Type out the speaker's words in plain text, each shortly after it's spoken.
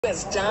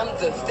has done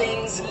the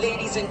things,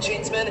 ladies and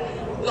gentlemen.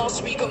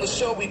 Last week on the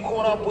show, we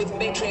caught up with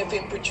Metro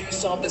FM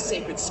producer of The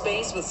Sacred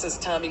Space, with Sis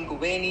Tami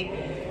Ngubeni,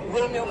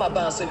 Romeo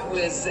Mabasa, who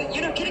is,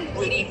 getting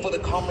ready for the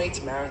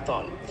Comrades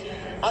Marathon.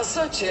 I was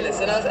so jealous,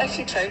 and I was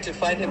actually trying to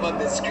find him on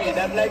the screen.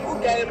 I'm like,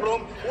 okay,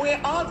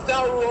 where art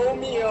thou,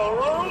 Romeo?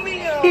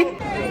 Romeo!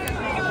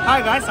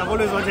 Hi guys, I've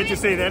always wanted to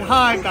say that.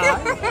 Hi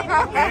guys.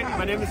 Okay,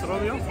 my name is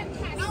Romeo,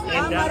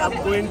 and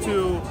I'm going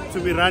to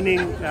be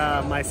running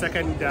my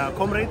second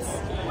Comrades,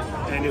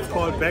 and it's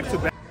called Back to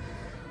Back.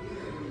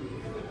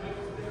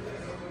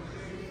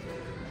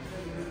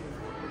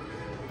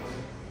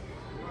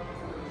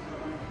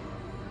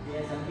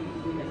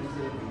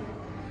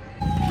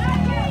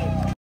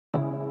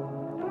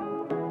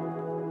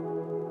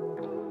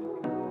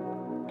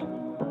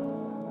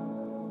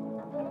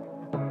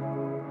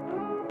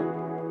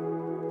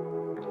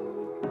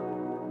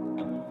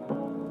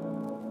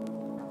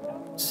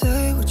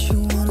 Say what you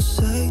wanna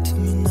say to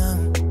me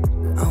now.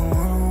 I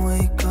wanna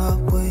wake up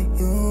with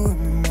you in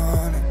the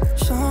morning.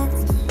 Show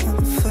me there's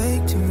nothing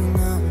fake to me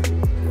now.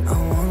 I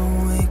wanna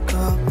wake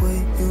up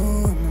with you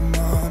in the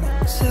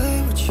morning.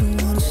 Say what you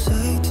wanna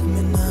say to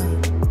me now.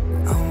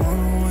 I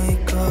wanna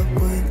wake up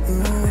with you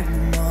in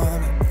the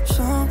morning.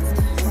 Show me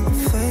there's nothing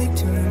fake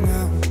to me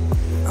now.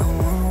 I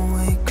wanna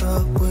wake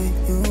up with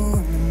you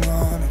in the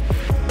morning.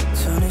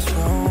 Turn this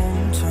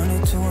room, turn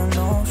it to an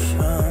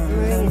ocean.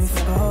 Let me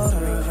float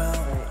around.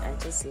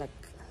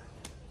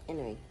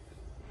 Anyway,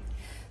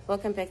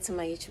 welcome back to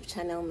my YouTube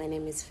channel. My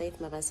name is Faith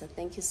Mabasa.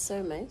 Thank you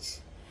so much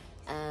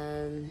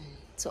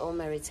to all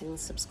my returning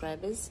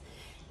subscribers,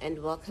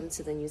 and welcome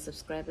to the new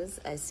subscribers.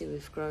 I see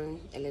we've grown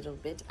a little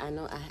bit. I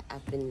know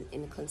I've been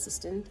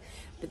inconsistent,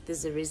 but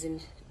there's a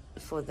reason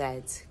for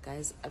that,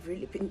 guys. I've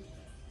really been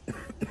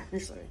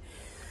sorry.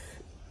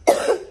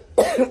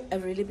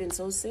 I've really been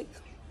so sick.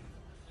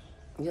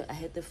 I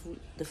had the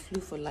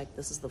flu for like,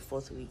 this is the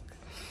 4th week.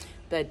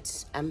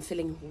 But I'm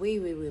feeling way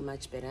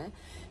much better.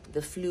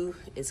 The flu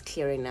is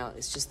clearing now.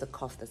 It's just the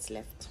cough that's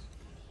left.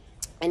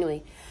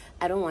 Anyway,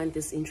 I don't want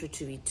this intro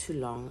to be too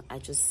long. I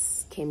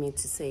just came here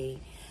to say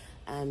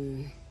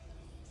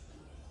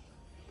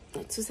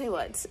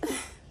what?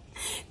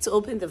 To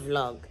open the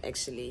vlog,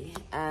 actually.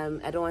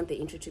 I don't want the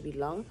intro to be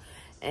long.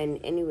 And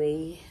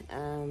anyway,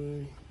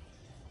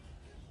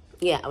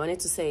 yeah, I wanted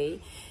to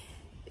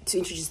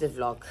introduce the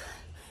vlog.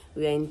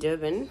 We are in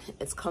Durban.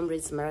 It's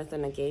Comrades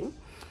Marathon again.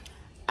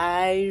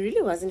 I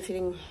really wasn't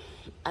feeling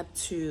up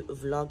to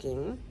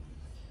vlogging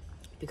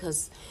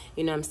because,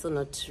 I'm still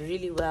not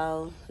really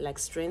well, like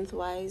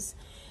strength-wise,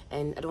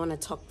 and I don't want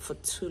to talk for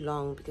too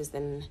long because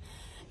then,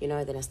 then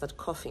I start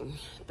coughing.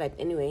 But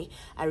anyway,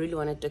 I really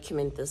want to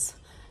document this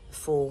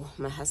for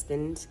my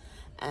husband.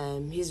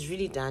 He's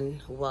really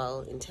done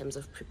well in terms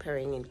of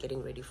preparing and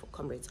getting ready for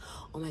Comrades.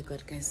 Oh my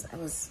God, guys,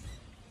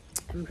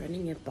 I'm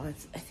running a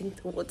bath. I think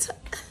the water.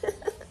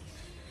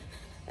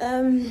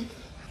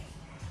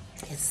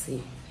 Let's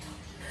see.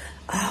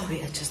 Oh,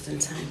 we are just in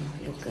time.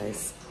 Look,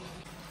 guys.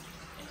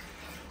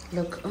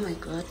 Look, oh my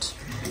God.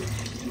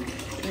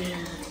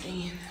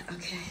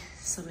 Okay,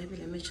 so maybe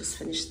let me just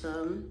finish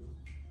the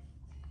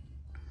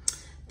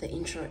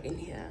intro in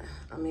here.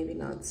 Or maybe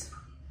not.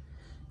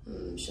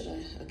 Should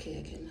I? Okay,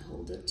 I can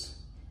hold it.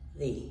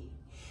 There.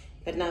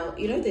 But now,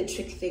 the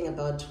trick thing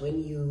about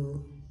when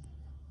you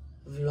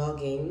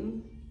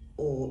vlogging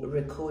or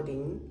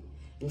recording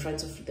in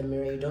front of the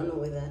mirror, you don't know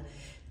whether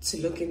to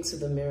look into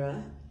the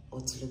mirror or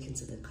to look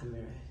into the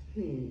camera.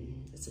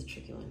 It's a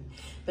tricky one.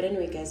 But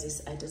anyway,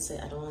 guys, I did say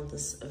I don't want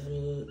this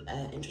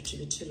intro to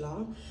be too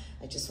long.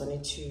 I just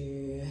wanted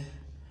to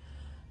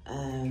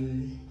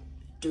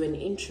do an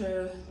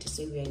intro to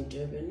say we're in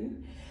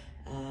Durban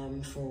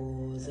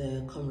for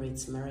the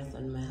Comrades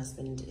Marathon. My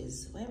husband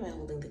is, why am I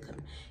holding the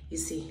camera? You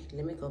see,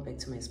 let me go back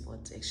to my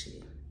spot,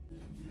 actually.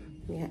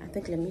 Yeah, I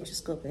think let me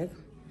just go back.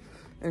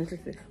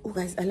 Oh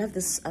guys, I love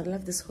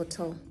this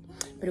hotel,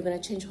 but we're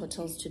gonna change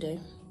hotels today.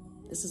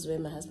 This is where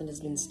my husband has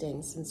been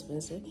staying since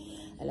Wednesday.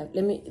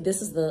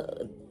 This is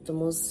the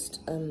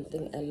most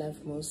thing I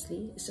love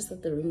mostly. It's just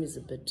that the room is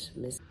a bit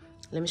messy.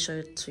 Let me show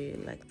it to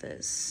you like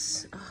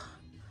this.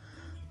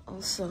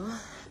 Also,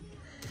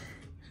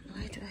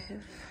 why do I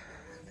have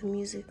the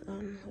music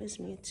on? Where's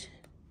mute?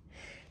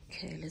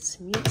 Okay, let's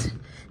mute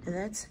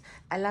that.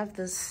 I love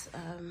this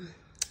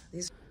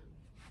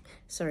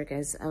sorry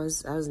guys, I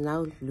was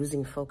now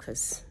losing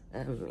focus.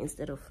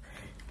 Instead of,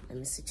 let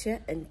me sit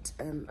here, and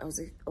I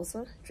was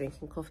also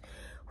drinking coffee.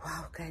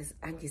 Wow guys,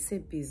 I'm so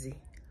busy.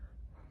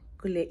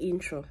 Kule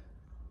intro.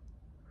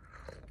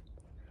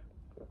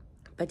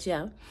 But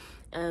yeah,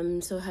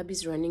 so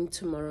hubby's running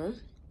tomorrow.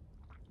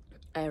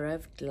 I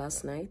arrived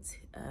last night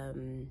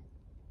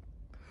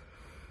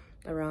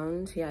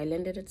around, I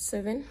landed at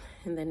 7,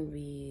 and then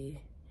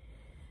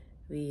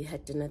we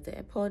had dinner at the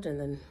airport, and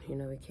then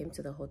we came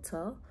to the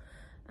hotel.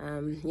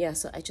 Yeah,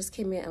 so I just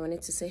came here. I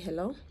wanted to say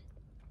hello.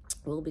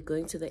 We'll be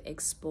going to the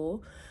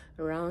expo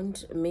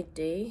around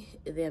midday.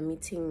 They're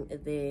meeting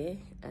there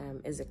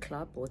as a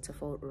club,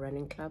 waterfall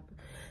running club,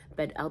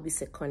 but I'll be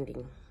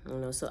seconding. you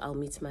know, so I'll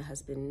meet my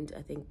husband.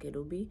 I think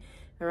it'll be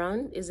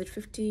around, is it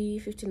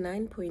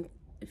 59 point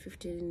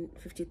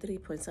 53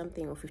 point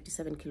something or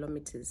 57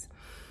 kilometers.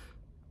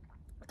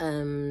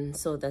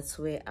 So that's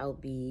where I'll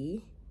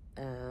be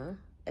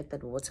at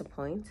that water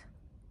point.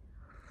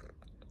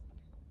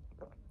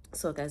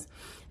 So guys,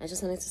 I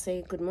just wanted to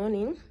say good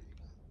morning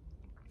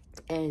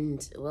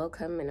and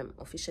welcome, and I'm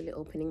officially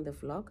opening the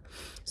vlog.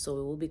 So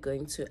we will be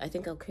going to, I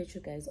think I'll catch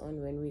you guys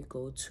on when we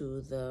go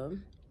to the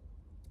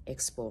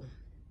expo,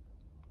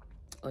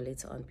 or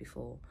later on.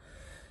 Before,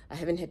 I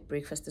haven't had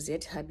breakfast as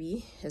yet.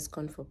 Hubby has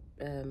gone for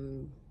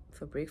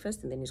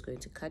breakfast, and then he's going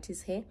to cut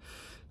his hair,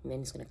 and then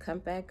he's going to come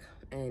back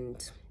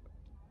and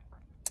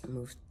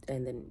move,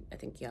 and then I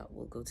think, yeah,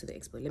 we'll go to the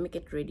expo. Let me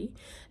get ready.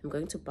 I'm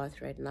going to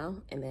bath right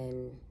now and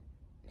then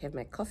have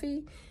my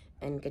coffee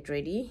and get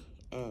ready,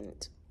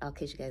 and I'll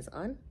catch you guys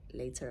on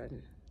later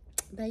on.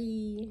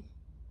 Bye.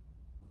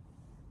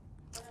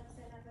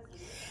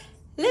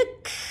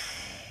 Look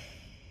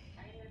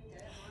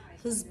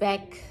who's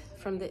back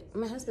from the,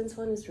 my husband's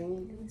phone is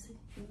ringing. Let me see.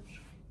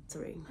 It's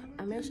ringing.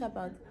 I'm not sure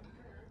about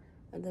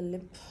the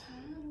lip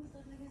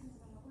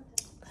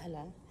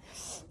color.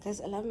 Guys,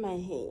 I love my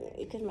hair.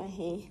 Look at my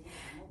hair.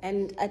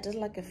 And I did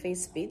like a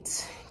face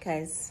beat.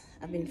 Guys,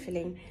 I've been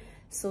feeling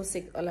so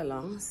sick all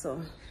along.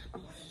 So,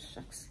 oh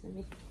shucks,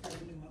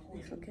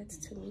 I forget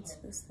to meet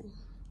this thing.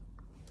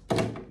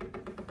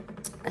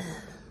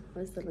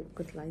 Where's the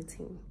good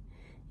lighting?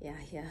 Yeah,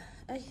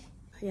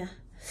 yeah.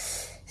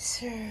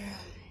 So,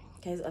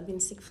 guys, I've been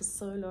sick for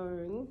so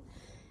long.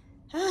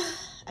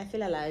 I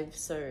feel alive,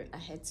 so I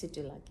had to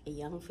do like a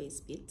young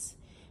face beat,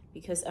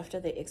 because after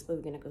the expo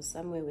we're gonna go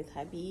somewhere with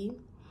Hubby.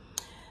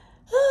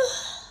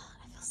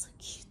 I feel so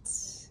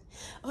cute.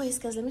 Oh yes,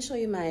 guys, let me show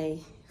you my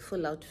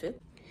full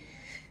outfit.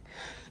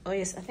 Oh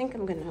yes, I think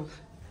I'm gonna,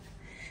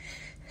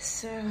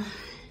 so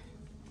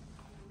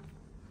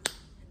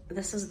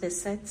this is the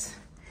set.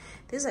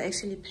 These are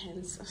actually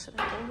pants. Or should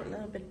I go a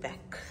little bit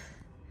back?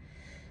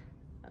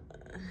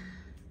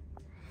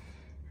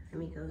 Let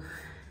me go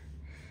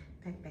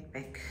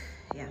back.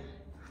 Yeah,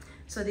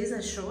 so these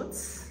are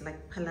shorts,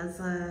 like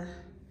palazzo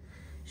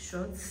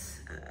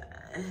shorts.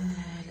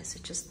 Let's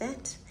adjust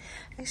that.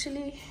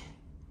 Actually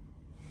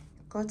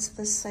got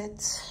the set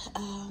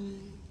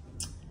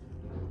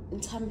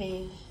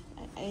Ntambe.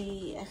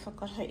 I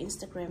forgot her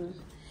Instagram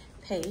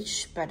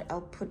page, but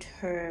I'll put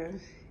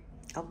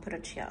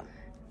it here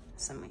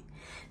somewhere.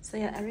 So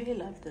yeah, I really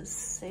love this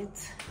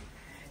set.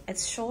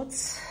 It's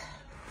shorts,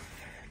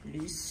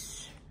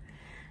 loose,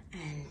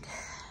 and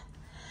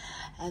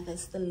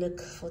that's the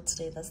look for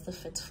today. That's the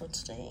fit for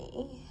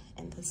today,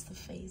 and that's the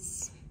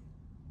face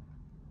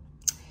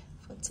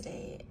for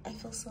today. I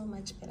feel so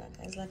much better,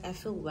 guys. Like, I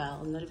feel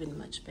well, not even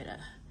much better.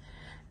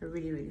 I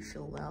really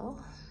feel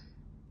well.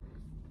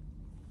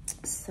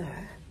 So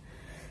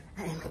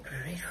I am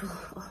grateful.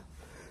 Oh,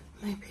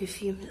 my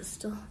perfume is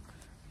still,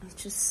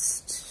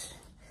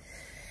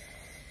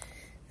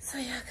 so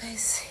yeah,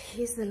 guys,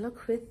 here's the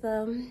look with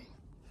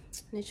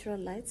natural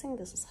lighting.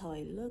 This is how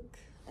I look.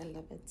 I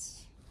love it.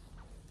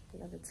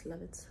 Love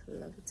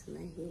it in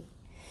my hair.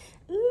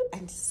 Ooh,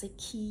 and it's so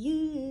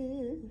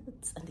cute.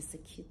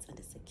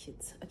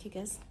 Okay,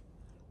 guys,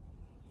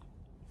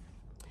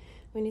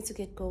 we need to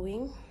get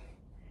going.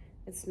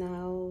 It's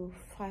now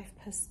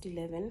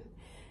 11:05.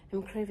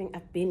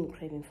 I've been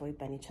craving for a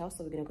bunny chow,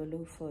 so we're gonna go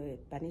look for a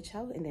bunny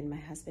chow, and then my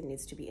husband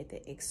needs to be at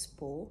the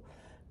expo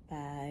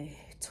by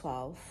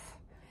 12,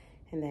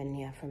 and then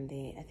yeah, from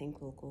there I think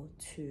we'll go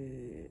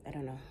to, I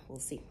don't know, we'll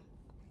see.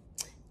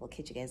 We'll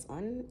catch you guys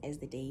on as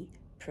the day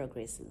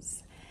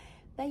progresses.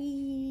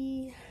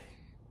 Bye.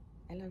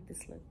 I love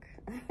this look.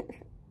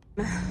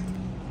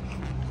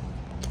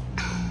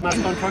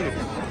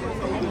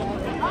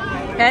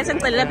 Guys, I'm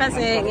going to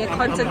a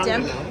concert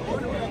jam.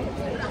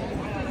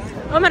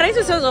 Oh, my rice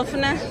is so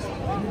often.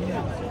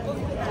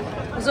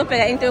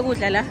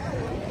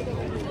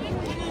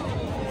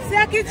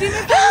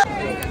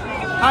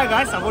 Hi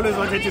guys, I've always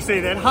wanted to say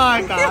that.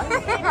 Hi guys.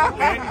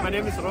 Okay, my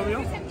name is Romeo,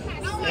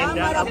 and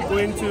I'm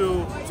going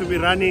to be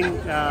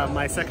running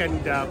my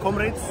second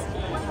Comrades,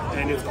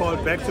 and it's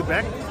called Back to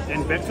Back.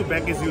 And Back to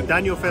Back is you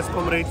done your first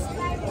Comrades,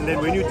 and then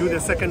when you do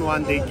the second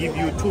one, they give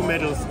you 2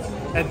 medals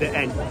at the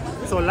end.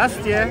 So last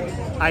year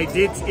I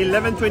did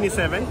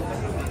 11:27,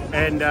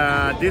 and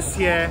this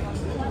year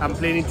I'm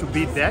planning to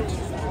beat that.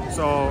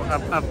 So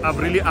I've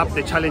really upped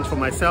the challenge for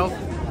myself,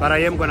 but I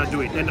am gonna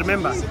do it. And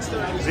remember,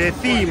 the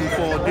theme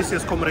for this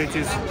year's Comrades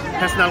is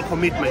personal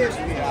commitment.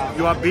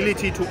 Your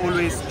ability to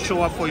always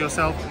show up for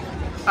yourself,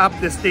 up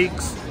the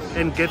stakes,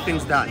 and get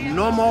things done.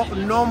 No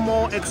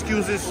more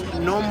excuses,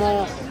 no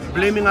more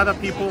blaming other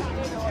people.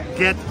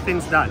 Get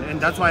things done, and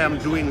that's why I'm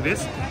doing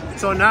this.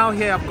 So now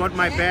here I've got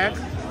my bag.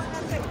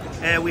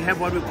 We have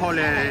what we call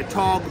a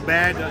talk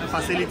bag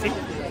facility.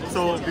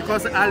 So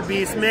because I'll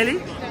be smelly,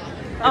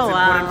 it's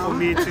important for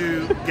me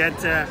to get,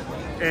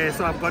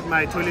 so I've got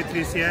my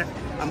toiletries here.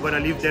 I'm gonna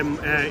leave them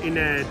in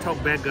a talk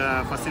bag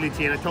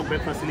facility, and a talk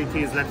bag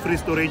facility is like free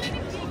storage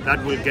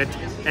that we'll get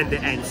at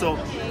the end. So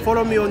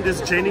follow me on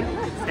this journey,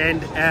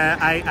 and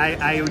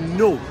I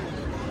know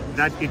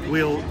that it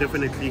will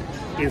definitely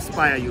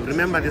inspire you.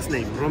 Remember this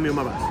name, Romeo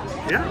Mabasa.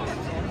 Yeah?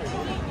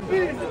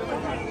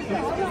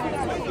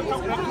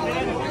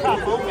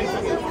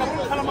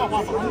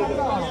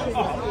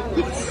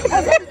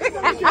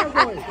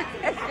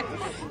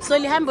 So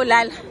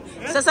lihambulala.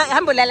 Sasa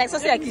hambulala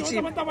sasa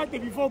yakijima.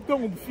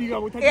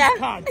 Yeah.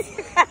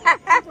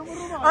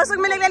 Also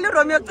kumele kulele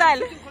Romeo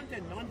kuqala.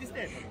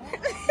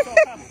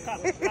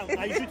 Come.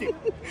 Are you shooting?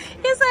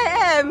 Yes, I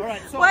am.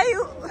 Right, so why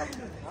you?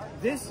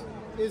 This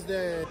is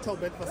the top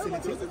bed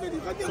facility.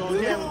 So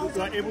here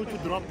you are able to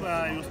drop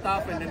your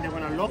stuff, and then they're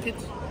gonna lock it,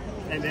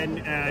 and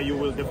then you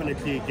will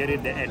definitely get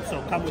it the end.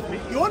 So come with me.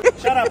 You want?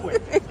 Shut up,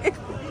 wait.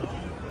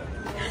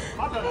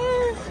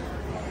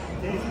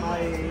 This is my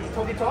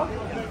talkie talk.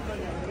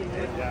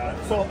 And,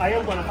 so I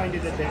am gonna find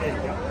it at the end.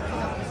 Yeah?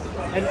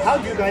 And how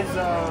do you guys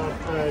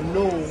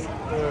know?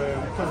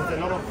 Because it's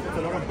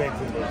a lot of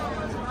bags in there.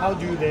 How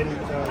do you then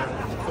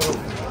sort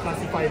of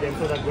classify them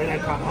so that when I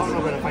come, how am I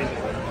going to find them?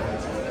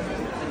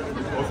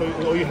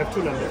 Or you have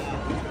two numbers.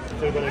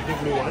 So you're going to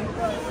give me one.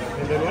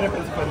 And then what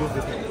happens if I lose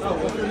this one?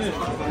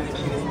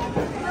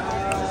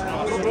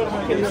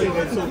 Can you say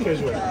that's so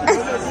casual?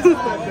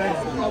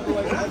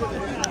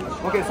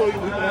 Okay, so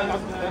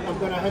I'm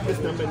going to have this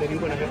number and then you're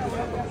going to have this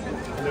number.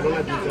 And then all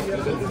I do is just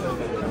present this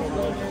number.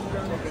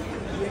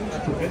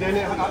 And then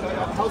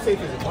how safe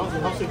is it? How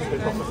safe is the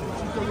top facility?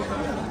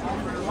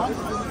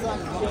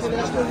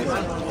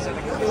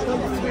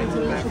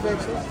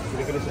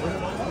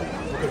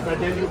 Okay, but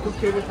then you could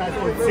cable tie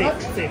for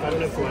safe. I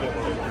don't have to worry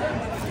about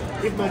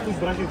it. If my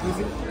toothbrush is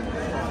missing.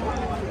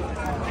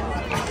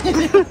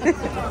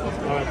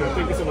 Alright,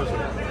 thank you so much.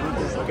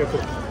 Okay,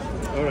 cool.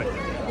 Alright.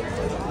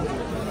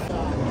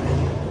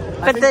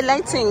 But the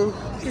lighting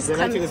is the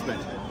lighting is bad.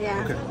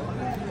 Yeah. Okay.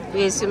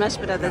 Yes, you're much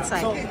better that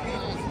side. So,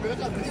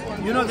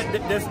 you know,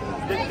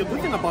 the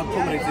good thing about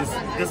Comrades is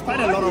there's quite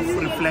a lot of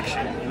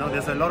reflection. You know,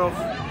 there's a lot of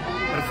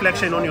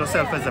reflection on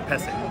yourself as a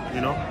person.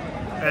 You know,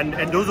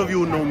 and those of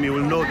you who know me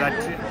will know that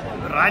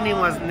running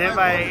was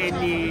never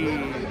any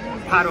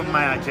part of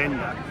my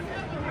agenda.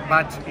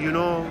 But you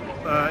know,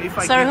 if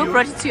I sorry, who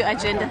brought it to your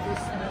agenda?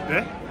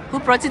 Eh? Who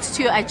brought it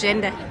to your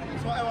agenda?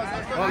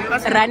 Oh,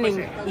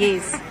 running,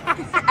 yes.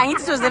 I think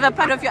it was never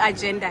part of your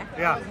agenda.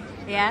 Yeah.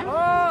 Yeah.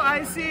 Oh,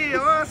 I see.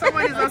 Oh,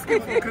 someone is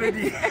asking for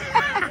credit.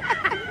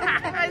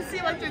 I see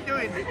what you're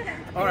doing.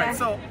 All right.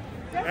 So,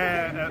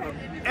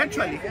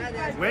 actually,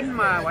 when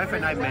my wife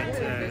and I met,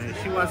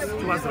 she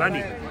was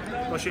running.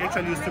 So she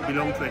actually used to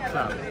belong to a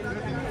club.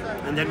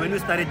 And then when we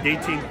started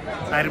dating,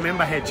 I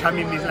remember her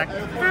charming me, like,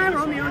 "Hi,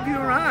 Romeo, do you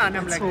run?"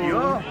 I'm like,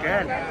 "Yo,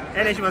 girl."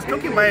 And then she was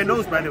talking by her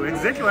nose, by the way,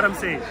 exactly what I'm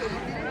saying.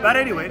 But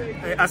anyway,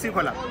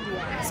 Asikola.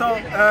 So,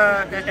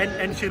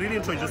 and she really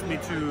introduced me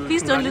to.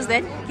 Please don't lose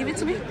that. Give it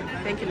to me.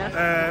 Thank you, love.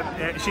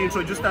 She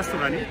introduced us to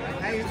running.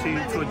 She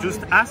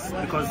introduced us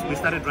because we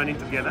started running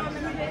together.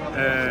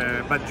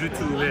 But due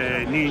to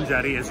knee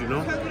injury, as you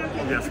know,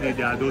 obviously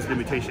there are those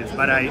limitations.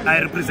 But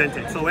I represent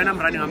it. So when I'm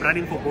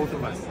running for both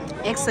of us.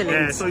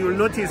 Excellent. So you'll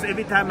notice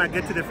every time I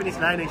get to the finish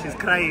line and she's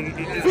crying,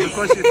 it's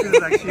because she feels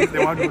like she's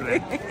the one who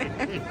ran.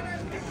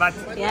 But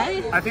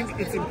yeah. I think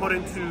it's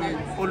important to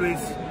always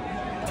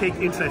take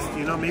interest,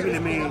 you know. Maybe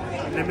let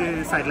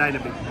me sideline a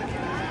bit.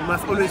 You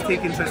must always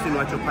take interest in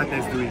what your partner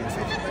is doing,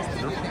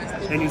 you know.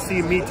 And you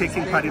see me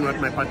taking part in what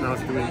my partner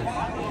was doing.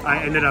 I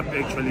ended up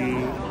actually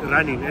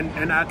running,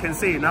 and I can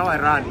say now I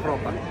run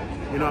proper.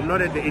 You know, I'm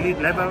not at the elite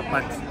level,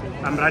 but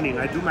I'm running.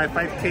 I do my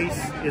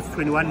 5Ks, it's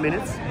 21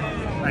 minutes.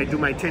 I do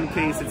my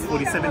 10Ks, it's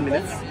 47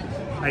 minutes.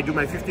 I do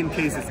my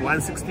 15Ks, it's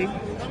 116.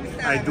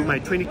 I do my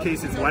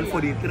 20Ks, it's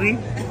 143.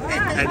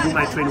 I do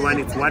my 21,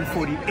 it's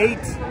 148.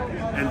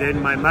 And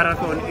then my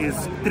marathon is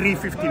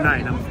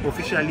 3:59. I'm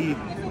officially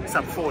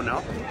sub 4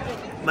 now.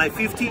 My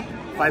 50,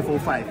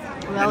 5:05.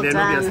 Well and then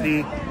done.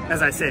 obviously,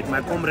 as I said,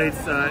 my Comrades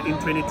in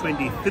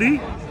 2023,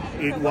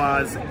 it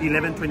was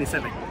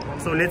 11:27.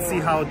 So let's see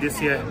how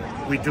this year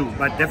we do.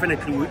 But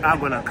definitely we are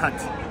gonna cut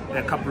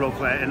a couple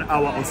of an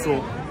hour or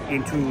so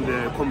into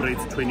the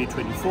Comrades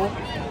 2024.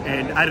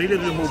 And I really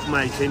hope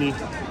my journey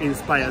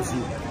inspires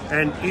you.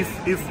 And if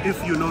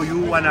you know you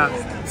wanna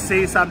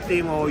say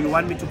something or you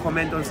want me to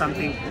comment on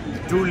something,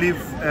 do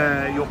leave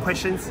your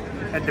questions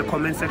at the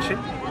comment section,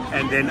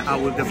 and then I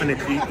will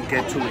definitely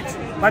get to it.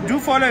 But do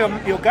follow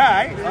your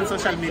guy on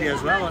social media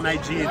as well. On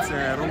IG it's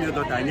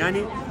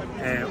Romeo.Anyani.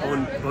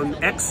 On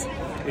X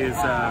is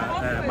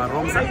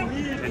Maromza,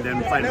 and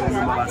then find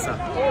Romeo Mabasa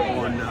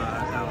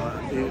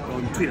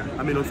on Twitter.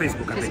 I mean on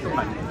Facebook, I beg your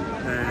pardon.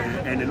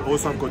 And then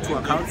also I've got two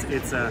accounts.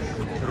 It's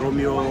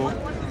Romeo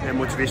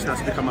Motivational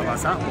Speaker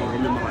Mabasa or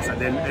Romeo Mabasa.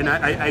 Then and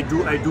I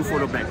do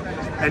follow back.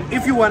 And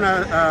if you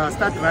wanna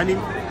start running,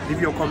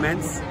 leave your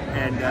comments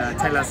and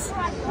tell us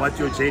what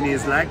your journey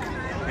is like.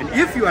 And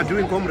if you are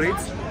doing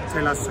Comrades,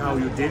 tell us how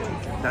you did.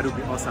 That would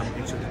be awesome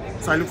actually.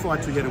 So I look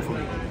forward to hearing from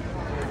you.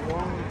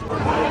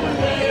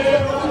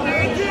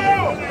 Thank you.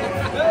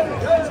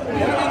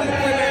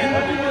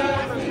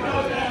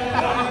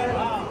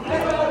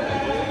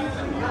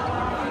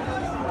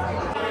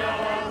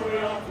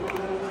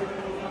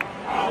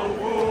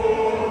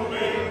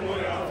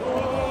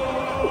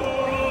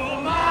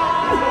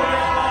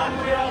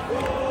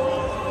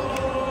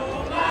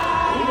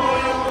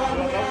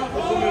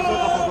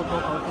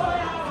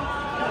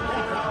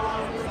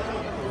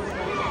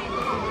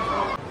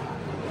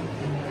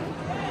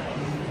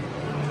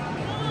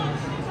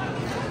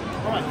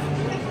 Alright,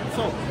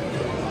 so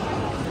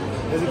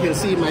as you can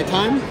see, my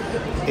time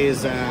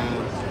is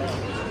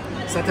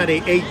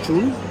Saturday 8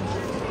 June.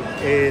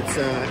 It's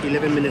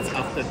 11 minutes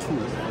after 2.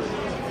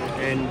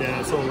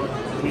 And so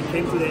we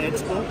came to the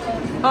expo.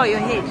 Oh, your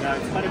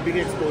head. It's quite a big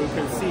expo, you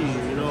can see,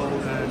 you know,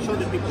 show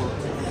the people.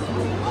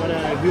 What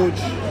a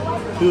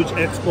huge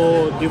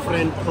expo,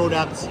 different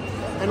products.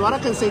 And what I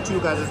can say to you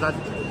guys is that,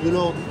 you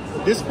know,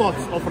 this sport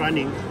of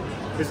running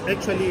is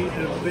actually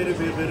a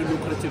very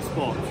lucrative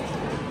sport.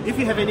 If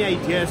you have any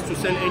ideas to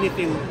sell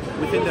anything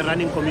within the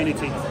running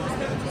community,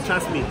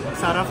 trust me,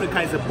 South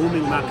Africa is a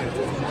booming market.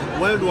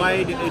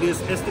 Worldwide, it is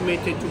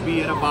estimated to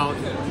be at about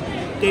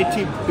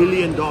 $30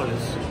 billion.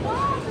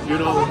 You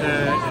know,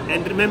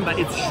 and remember,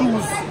 it's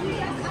shoes,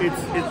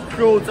 it's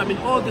clothes. I mean,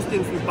 all these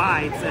things we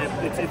buy.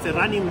 It's a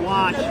running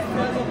watch.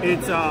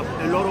 It's a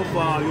lot of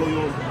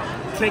your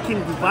trekking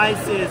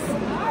devices.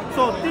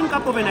 So think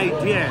up of an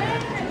idea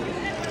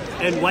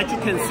and what you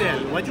can sell.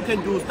 What you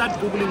can do, start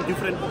googling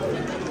different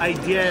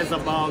ideas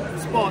about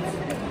sports,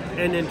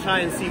 and then try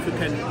and see if you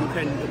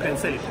can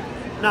sell it.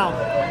 Now,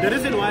 the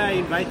reason why I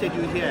invited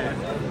you here,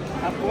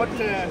 I've got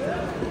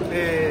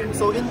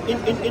so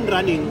in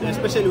running,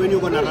 especially when you're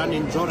gonna run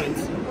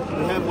endurance,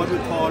 we have what we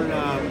call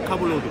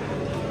carbo loading.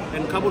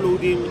 And carbo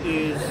loading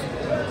is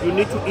you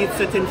need to eat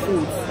certain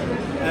foods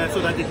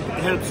so that it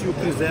helps you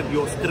preserve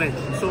your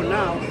strength. So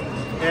now,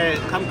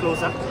 come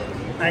closer.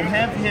 I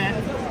have here,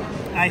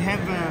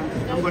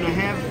 I'm gonna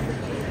have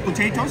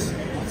potatoes.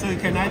 So you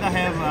can either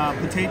have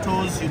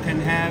potatoes, you can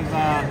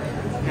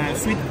have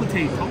sweet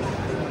potato,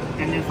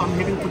 and if I'm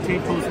having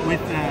potatoes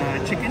with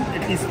chicken,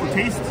 at least for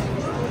taste,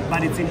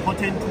 but it's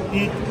important to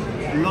eat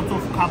lots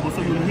of carbo.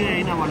 So you'll hear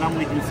in our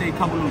language, we say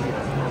carbo loading.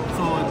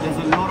 So there's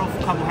a lot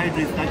of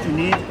carbohydrates that you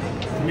need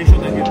to make sure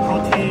that you have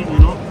protein, you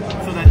know,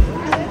 so that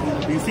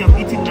you see I'm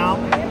eating now,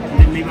 and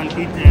then maybe I'll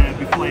eat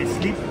before I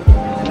sleep,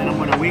 and then I'm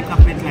gonna wake up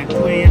at like 2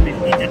 a.m.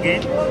 and eat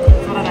again,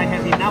 so that I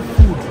have enough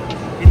food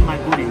in my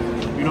body.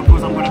 You know,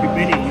 because I'm going to be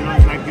burning, you know,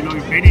 it's like, you know,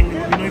 you're burning, you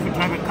know, if you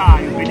drive a car,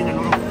 you're burning a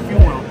lot of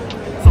fuel.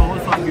 So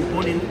also I'll be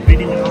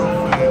burning a lot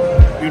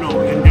of, you know,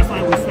 and that's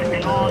why we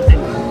sweat a lot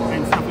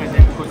and stuff like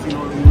that, because, you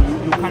know,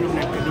 you kind of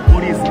like, the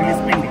body is really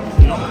spending,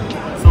 you know.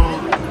 So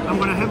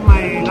I'm going to have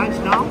my lunch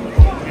now,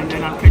 and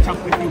then I'll catch up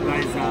with you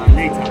guys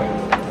later.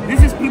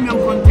 This is premium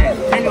content.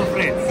 Tell your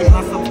friends, you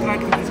must subscribe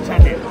to this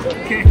channel,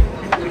 okay?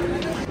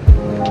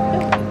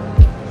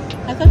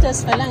 I thought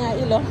just falanga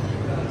ilo.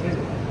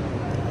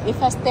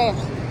 If I stay.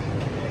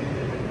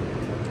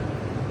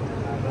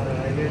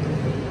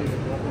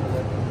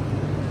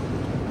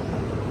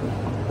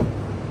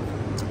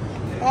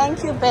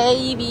 Thank you,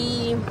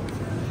 baby.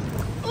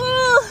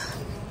 Ooh.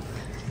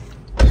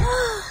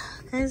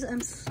 Guys,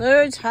 I'm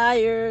so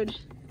tired.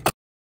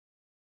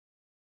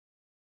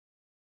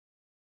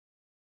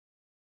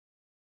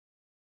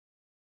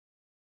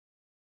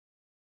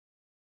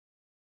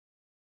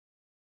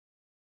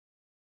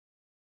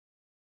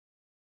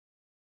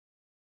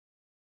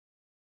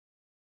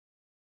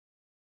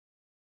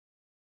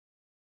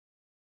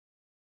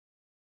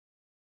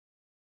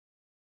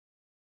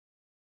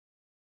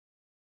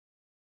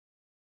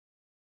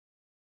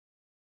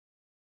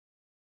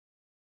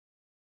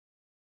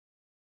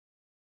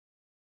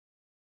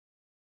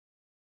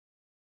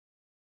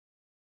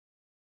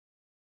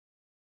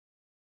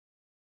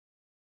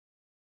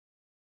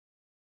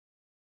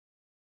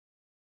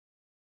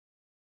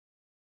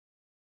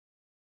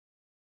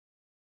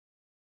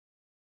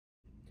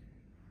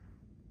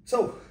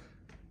 So,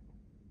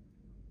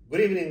 good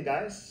evening,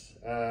 guys.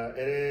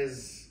 It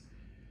is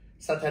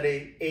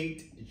Saturday,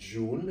 8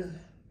 June.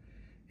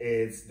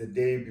 It's the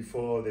day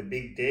before the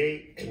big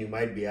day, and you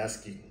might be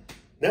asking,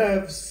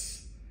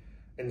 nerves,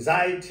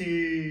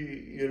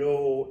 anxiety, you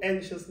know,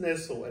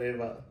 anxiousness or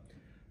whatever.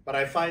 But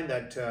I find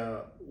that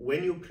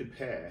when you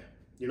prepare,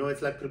 you know,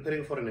 it's like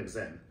preparing for an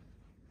exam,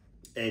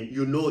 and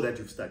you know that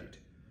you've studied,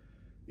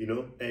 you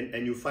know,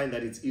 and you find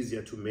that it's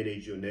easier to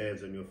manage your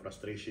nerves and your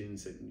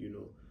frustrations, and, you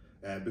know,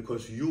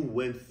 because you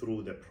went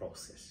through the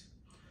process.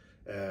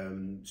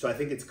 So I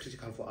think it's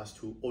critical for us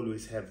to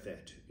always have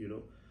that, you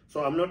know.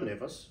 So I'm not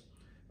nervous.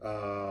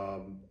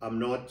 I'm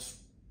not,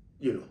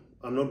 you know,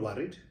 I'm not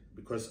worried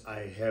because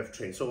I have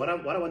trained. So what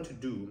I want to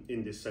do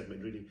in this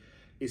segment really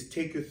is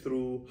take you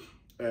through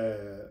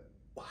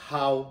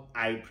how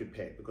I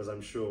prepare, because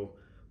I'm sure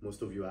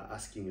most of you are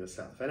asking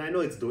yourself, and I know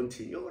it's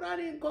daunting. You're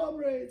running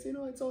Comrades, you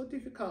know, it's all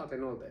difficult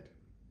and all that.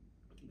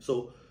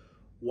 So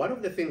one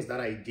of the things that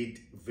I did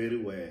very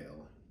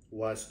well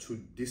was to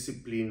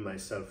discipline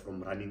myself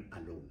from running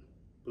alone,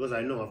 because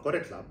I know I've got a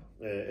club.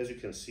 As you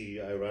can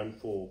see, I run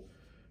for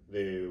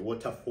the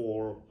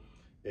Waterfall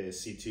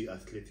City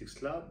Athletics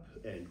Club,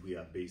 and we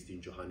are based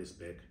in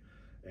Johannesburg,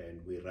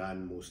 and we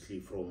run mostly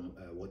from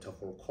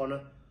Waterfall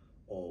Corner,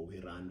 or we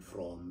run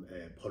from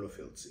Polo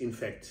Fields. In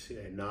fact,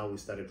 now we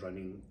started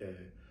running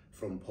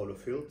from Polo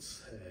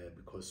Fields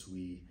because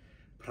we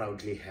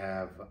proudly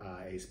have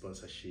a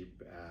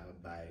sponsorship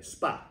by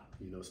Spa,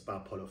 you know, Spa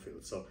Polo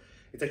Field. So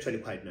it's actually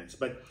quite nice.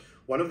 But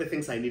one of the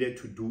things I needed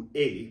to do,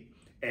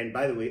 And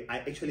by the way, I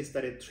actually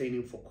started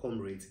training for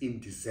Comrades in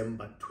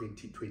December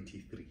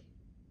 2023.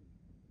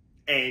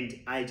 And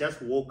I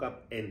just woke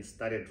up and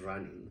started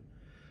running.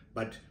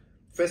 But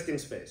first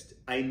things first,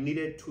 I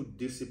needed to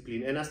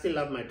discipline, and I still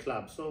love my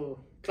club.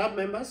 So club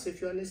members,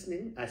 if you are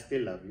listening, I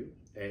still love you.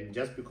 And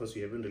just because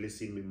you haven't really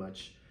seen me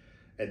much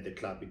at the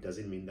club, it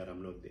doesn't mean that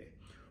I'm not there.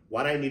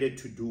 What I needed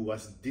to do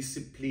was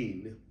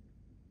discipline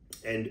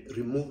and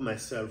remove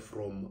myself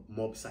from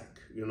mob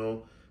psych, you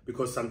know,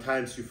 because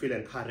sometimes you feel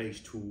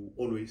encouraged to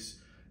always,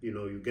 you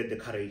know, you get the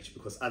courage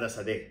because others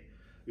are there,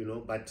 you know.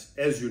 But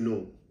as you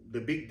know, the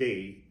big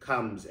day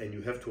comes and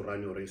you have to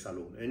run your race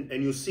alone.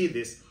 And you see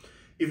this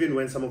even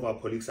when some of our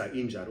colleagues are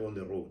injured on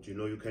the road, you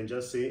know, you can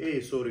just say,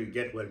 hey, sorry,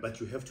 get well, but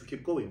you have to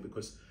keep going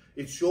because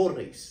it's your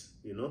race,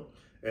 you know.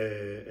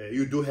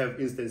 You do have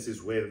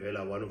instances where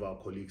one of our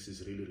colleagues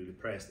is really, really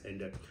pressed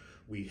and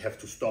we have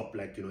to stop,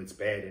 like, you know, it's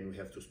bad and we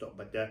have to stop.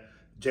 But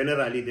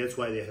generally, that's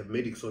why they have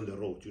medics on the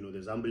road. You know,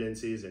 there's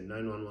ambulances and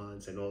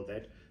 911s and all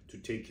that to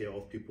take care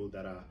of people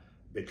that are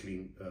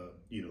battling,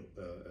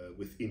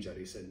 with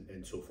injuries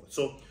and so forth.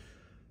 So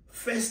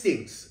first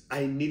things,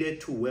 I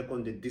needed to work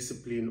on the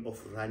discipline of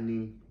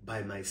running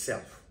by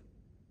myself.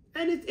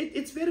 And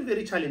it's very,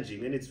 very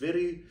challenging, and it's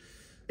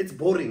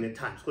boring at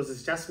times because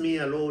it's just me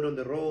alone on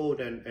the road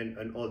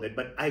and all that.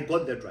 But I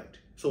got that right.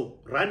 So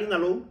running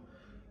alone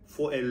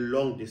for a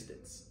long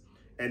distance.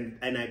 And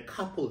I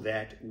couple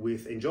that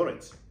with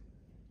endurance.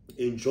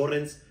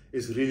 Endurance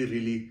is really,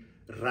 really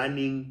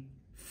running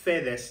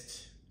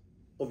furthest,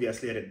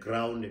 obviously at a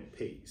grounded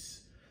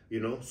pace, you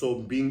know. So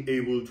being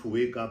able to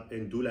wake up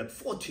and do like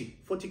 40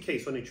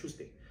 Ks on a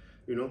Tuesday,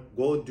 you know,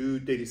 go do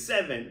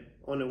 37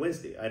 on a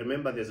Wednesday. I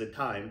remember there's a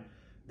time,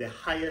 the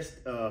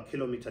highest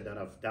kilometers that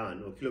I've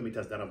done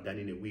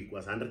in a week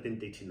was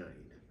 139.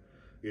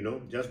 You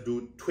know, just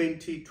do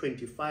 20,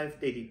 25,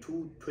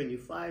 32,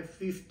 25,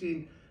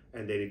 15,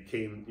 and then it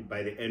came,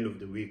 by the end of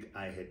the week,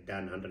 I had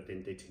done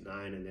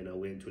 139, and then I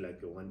went to like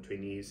the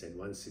 120s and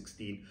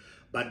 116.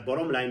 But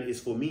bottom line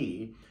is, for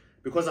me,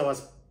 because I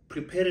was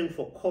preparing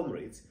for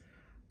Comrades,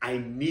 I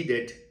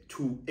needed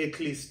to at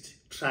least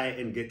try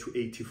and get to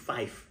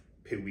 85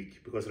 per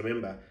week. Because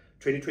remember,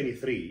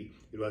 2023,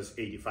 it was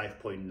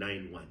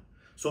 85.91.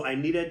 So I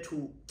needed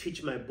to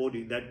teach my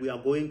body that we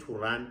are going to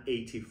run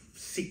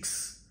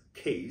 86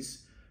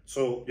 Ks.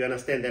 So you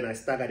understand, then I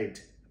staggered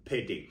it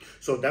per day.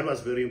 So that was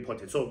very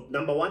important. So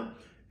number one,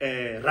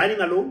 running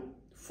alone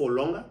for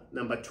longer.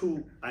 Number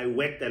two, I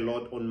worked a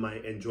lot on my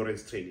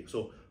endurance training.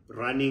 So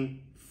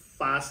running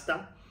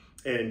faster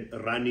and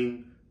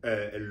running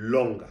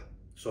longer.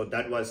 So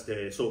that was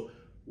so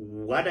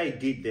what I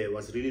did there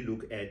was really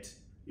look at,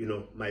 you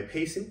know, my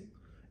pacing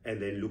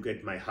and then look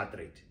at my heart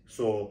rate.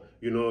 So,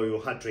 you know,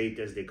 your heart rate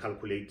as they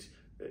calculate,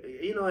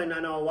 you know, and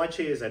our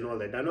watches and all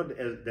that, they're not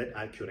that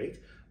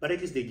accurate, but at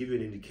least they give you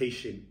an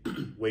indication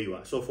where you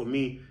are. So for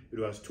me, it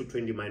was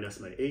 220 minus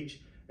my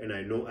age, and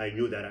I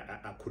knew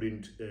that I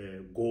couldn't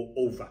go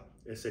over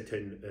a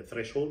certain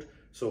threshold.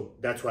 So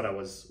that's what I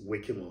was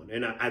working on,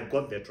 and I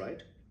got that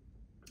right.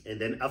 And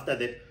then after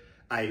that,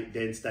 I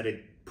then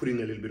started putting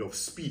a little bit of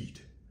speed,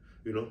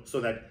 you know,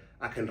 so that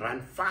I can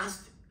run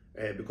fast,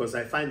 because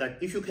I find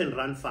that if you can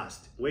run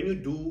fast, when you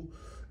do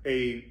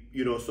a,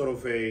 you know, sort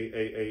of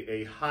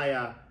a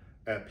higher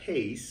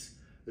pace,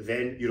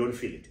 then you don't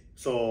feel it.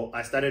 So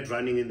I started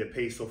running in the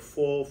pace of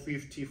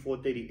 450,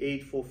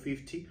 438,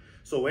 450.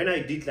 So when I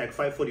did like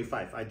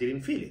 545, I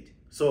didn't feel it.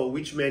 So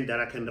which meant that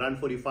I can run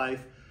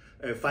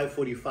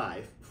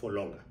 545 for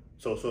longer.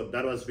 So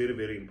that was very,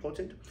 very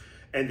important.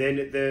 And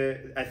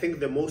then I think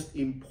the most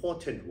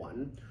important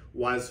one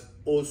was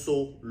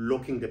also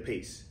locking the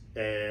pace.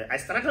 I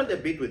struggled a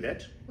bit with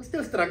that. I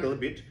still struggle a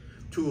bit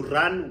to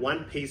run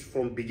one pace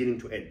from beginning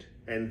to end.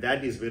 And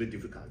that is very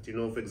difficult. You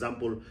know, for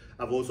example,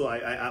 I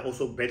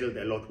also battled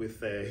a lot with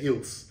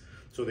hills.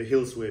 So the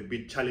hills were a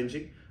bit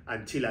challenging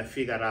until I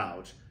figured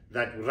out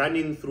that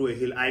running through a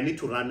hill, I need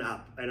to run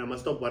up, and I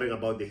must stop worrying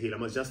about the hill. I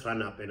must just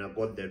run up, and I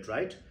got that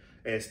right.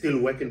 Still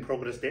work in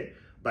progress there,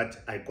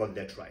 but I got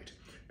that right.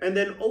 And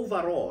then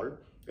overall,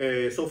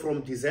 so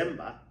from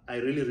December, I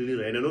really, really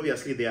ran. And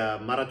obviously there are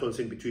marathons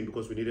in between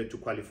because we needed to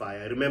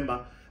qualify. I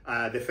remember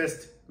the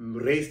first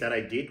race that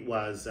I did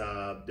was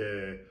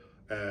the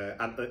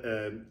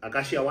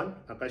Acacia one,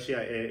 at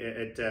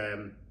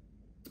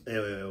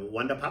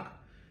Wonder Park.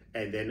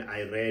 And then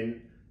I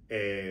ran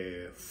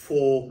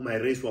my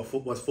race was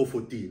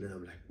 4:14. And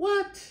I'm like,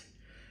 what?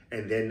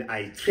 And then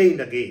I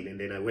trained again. And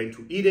then I went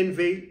to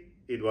Edenvale.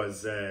 It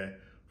was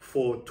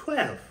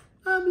 4:12.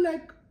 I'm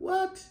like,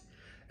 what?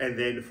 And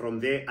then from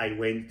there I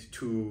went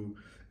to,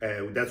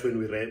 that's when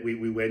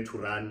we went to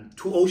run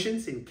Two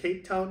Oceans in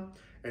Cape Town.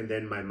 And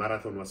then my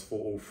marathon was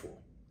 4:04.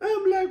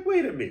 I'm like,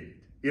 wait a minute,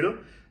 you know?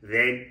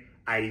 Then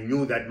I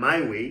knew that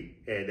my way,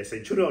 the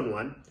Centurion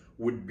one,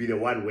 would be the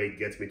one where it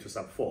gets me to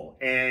sub 4.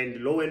 And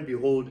lo and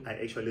behold, I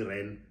actually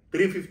ran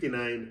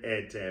 3:59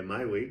 at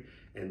my way.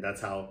 And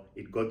that's how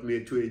it got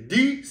me to a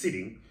D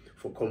seeding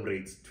for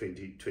Comrades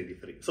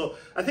 2023. So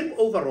I think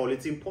overall,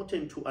 it's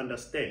important to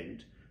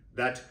understand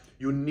that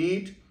you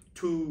need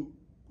to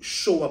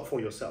show up for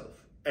yourself.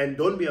 And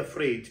don't be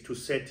afraid to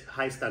set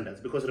high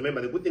standards, because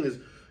remember, the good thing is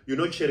you're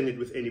not sharing it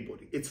with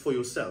anybody. It's for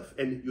yourself,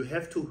 and you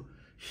have to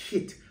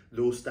hit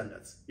those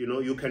standards. You know,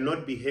 you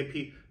cannot be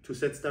happy to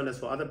set standards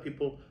for other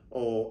people,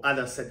 or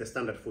others set the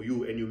standard for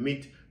you and you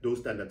meet those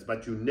standards,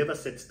 but you never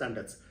set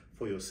standards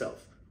for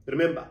yourself.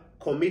 Remember,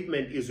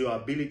 commitment is your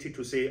ability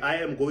to say, I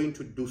am going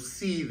to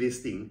see this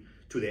thing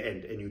to the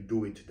end, and you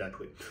do it that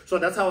way. So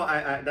that's how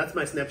that's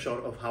my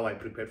snapshot of how I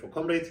prepared for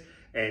Comrades.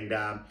 And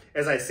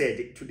as I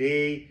said,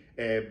 today,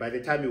 by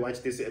the time you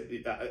watch this,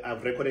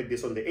 I've recorded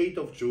this on the 8th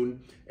of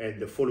June,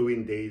 and the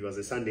following day was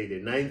a Sunday,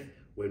 the 9th,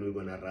 when we're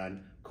gonna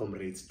run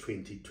Comrades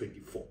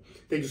 2024.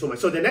 Thank you so much.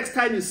 So the next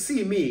time you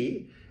see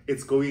me,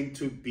 it's going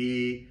to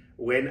be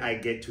when I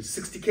get to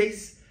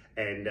 60Ks,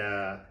 and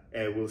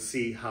we'll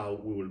see how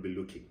we will be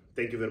looking.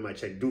 Thank you very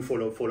much. And do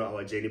follow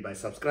our journey by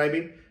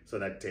subscribing, so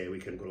that we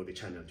can grow the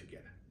channel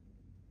together.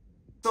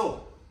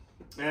 So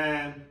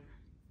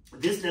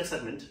this next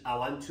segment, I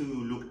want to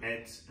look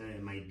at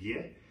my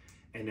gear,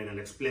 and then I'll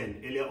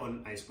explain. Earlier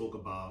on, I spoke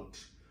about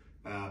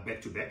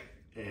back-to-back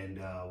and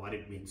what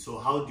it means. So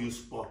how do you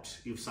spot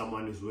if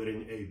someone is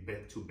wearing a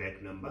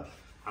back-to-back number?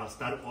 I'll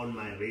start on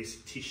my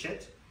race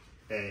t-shirt.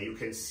 You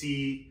can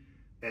see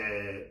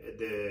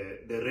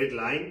the red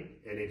line,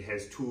 and it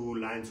has 2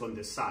 lines on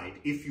the side.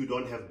 If you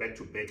don't have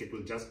back-to-back, it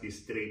will just be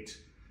straight.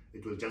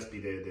 It will just be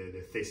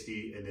the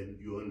thirsty, and then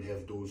you won't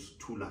have those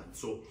 2 lines.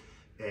 So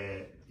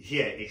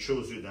here it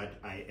shows you that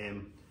I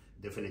am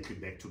definitely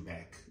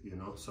back-to-back, you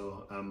know.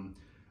 So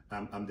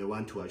I'm the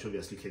one to watch.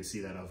 Obviously, you can see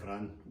that I've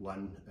done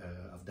one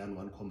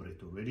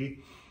Comrade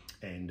already,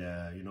 and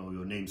you know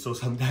your name. So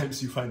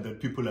sometimes you find that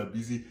people are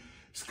busy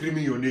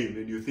screaming your name,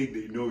 and you think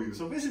they know you.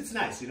 So this it's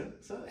nice, you know.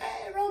 So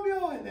hey,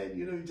 Romeo, and then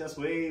you know you just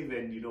wave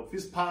and you know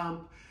fist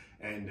pump,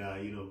 and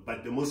you know.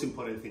 But the most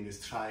important thing is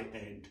try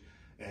and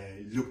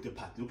look the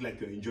part, look like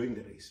you're enjoying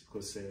the race,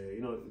 because you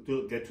know it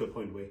will get to a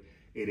point where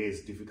it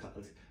is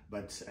difficult.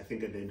 But I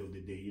think at the end of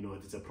the day, you know,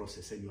 it's a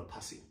process, and you are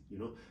passing, you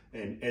know.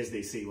 And as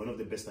they say, one of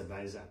the best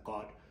advice I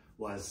got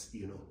was,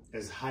 you know,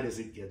 as hard as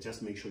it gets,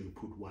 just make sure you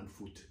put one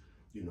foot,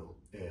 you know,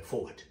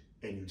 forward,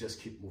 and you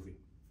just keep moving.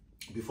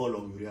 Before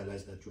long, you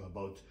realize that you're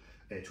about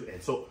to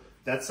end. So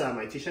that's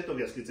my t-shirt.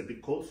 Obviously, it's a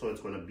bit cold, so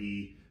it's going to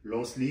be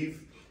long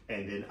sleeve.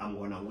 And then I'm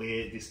going to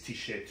wear this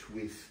t-shirt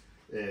with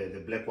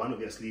the black one.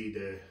 Obviously,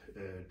 the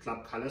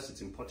club colors,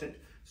 it's important.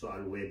 So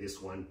I'll wear this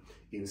one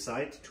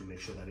inside to make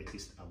sure that at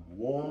least I'm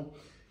warm.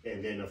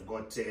 And then I've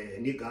got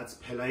knee guards.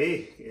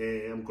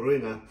 I'm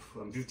growing up.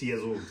 I'm 50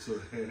 years old, so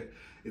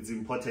it's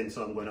important.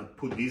 So I'm going to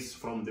put this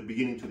from the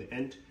beginning to the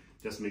end.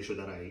 Just make sure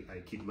that I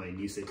keep my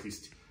knees at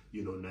least,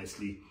 you know,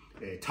 nicely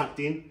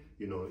tucked in,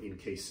 you know, in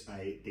case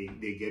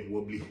they get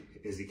wobbly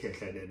as they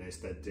can, and I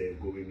start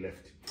going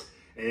left.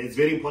 And it's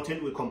very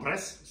important we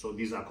compress. So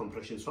these are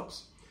compression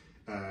socks.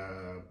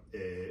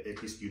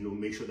 At least, you know,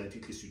 make sure that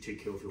at least you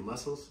take care of your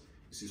muscles.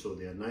 You see, so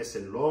they are nice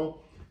and long.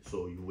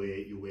 So you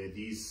wear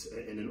these,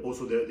 and then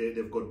also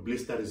they've got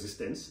blister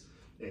resistance,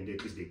 and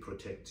at least they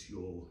protect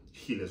your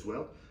heel as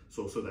well,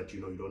 so that you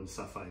know you don't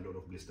suffer a lot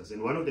of blisters.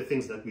 And one of the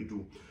things that we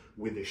do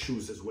with the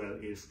shoes as well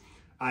is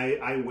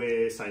I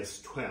wear size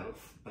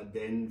 12, but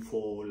then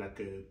for like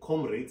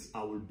Comrades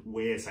I will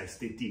wear size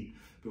 13,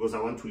 because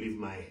I want to leave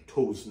my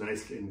toes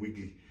nice and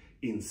wiggly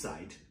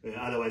inside.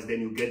 Otherwise,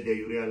 then you get there,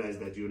 you realize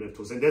that you don't have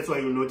toes, and that's why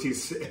you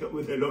notice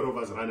with a lot of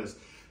us runners,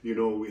 you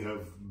know, we have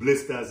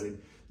blisters, and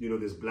you know,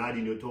 there's blood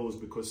in your toes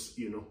because,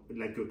 you know,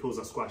 like your toes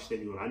are squashed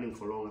and you're running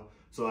for longer.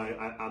 So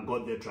I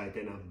got that right,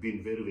 and I've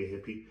been very, very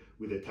happy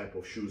with the type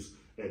of shoes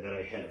that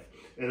I have.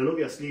 And then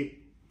obviously,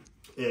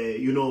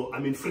 you know, I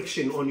mean,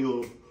 friction on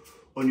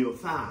your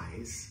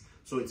thighs.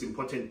 So it's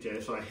important.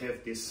 So I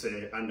have this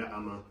Under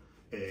Armour,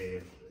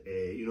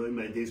 you know, in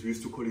my days we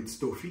used to call it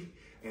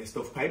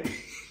stovepipe.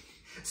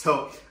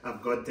 So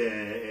I've got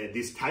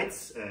these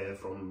tights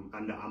from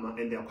Under Armour,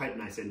 and they're quite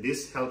nice. And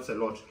this helps a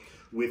lot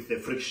with the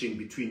friction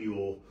between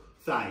your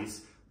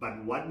thighs.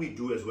 But what we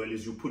do as well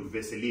is you put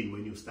Vaseline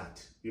when you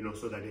start, you know,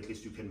 so that at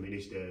least you can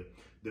manage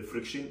the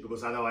friction,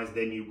 because otherwise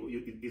then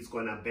it's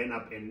gonna burn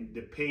up and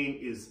the pain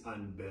is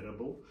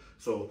unbearable.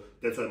 So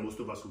that's why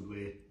most of us would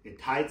wear a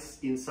tights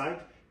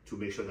inside to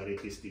make sure that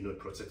at least, you know, it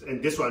protects.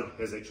 And this one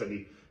has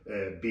actually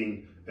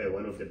been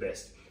one of the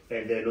best.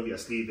 And then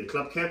obviously the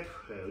club cap,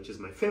 which is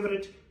my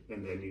favorite.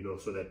 And then, you know,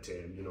 so that,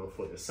 you know,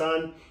 for the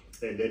sun.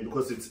 And then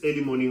because it's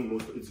early morning,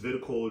 it's very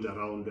cold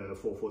around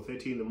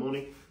 4:30 in the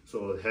morning.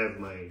 So I have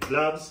my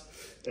gloves,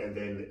 and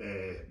then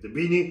the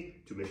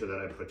beanie to make sure that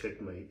I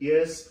protect my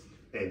ears.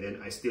 And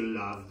then I still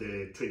love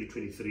the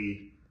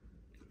 2023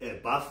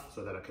 buff,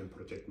 so that I can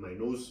protect my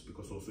nose,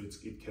 because also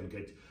it can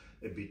get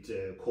a bit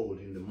cold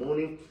in the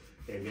morning.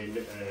 And then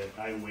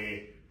I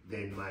wear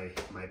then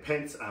my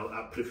pants.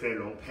 I prefer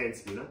long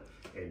pants, you know,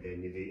 and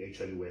then they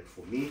actually work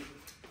for me.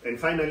 And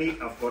finally,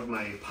 I've got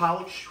my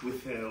pouch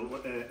with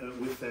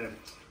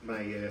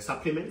my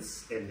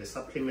supplements. And the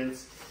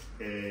supplements,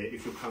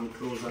 if you come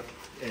closer,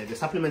 the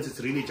supplements is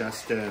really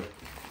just,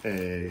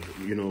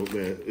 you know,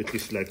 at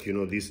least like, you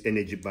know, these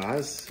energy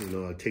bars. You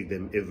know, I take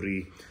them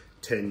every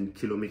 10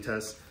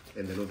 kilometers,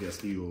 and then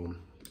obviously your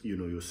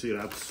your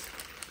syrups,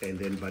 and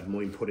then but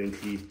more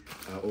importantly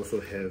I also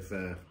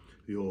have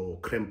your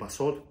creme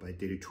basalt by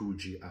 32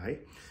 GI.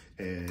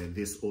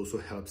 This also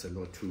helps a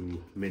lot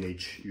to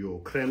manage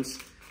your cramps.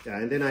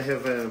 And then I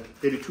have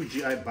 32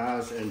 GI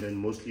bars, and then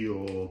mostly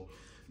your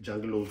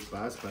jungle oats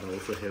bars, but I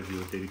also have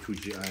your 32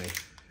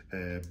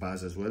 GI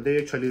bars as well. They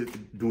actually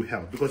do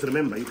help, because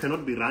remember, you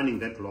cannot be running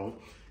that long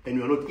and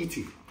you're not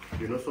eating,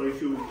 so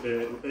if you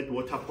at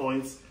water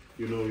points,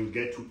 you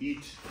get to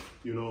eat,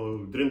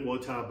 drink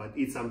water, but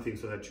eat something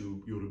so that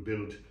you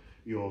rebuild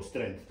your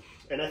strength.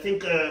 And I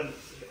think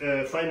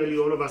finally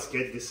all of us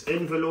get this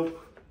envelope.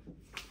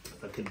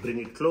 If I can bring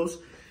it close,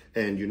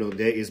 and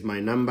there is my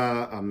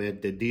number. I'm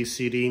at the D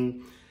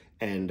seating,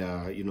 and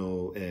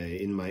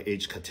in my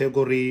age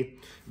category.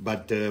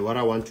 But what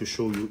I want to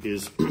show you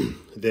is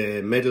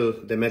the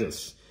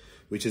medals,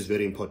 which is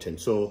very important.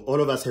 So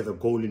all of us have a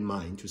goal in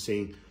mind to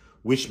saying,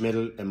 which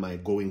medal am I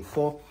going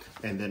for?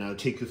 And then I'll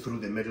take you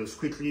through the medals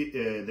quickly.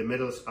 The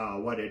medals are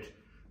awarded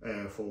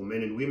for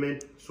men and women.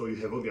 So you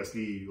have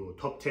obviously your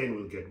top 10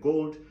 will get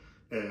gold.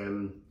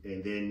 And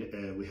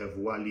then we have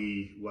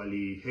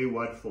Wally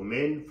Hayward for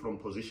men from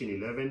position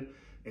 11,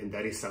 and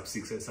that is sub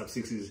 6. And sub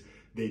 6 is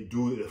they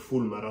do the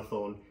full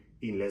marathon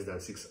in less than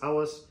 6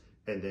 hours.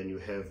 And then you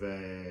have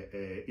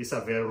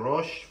Isabel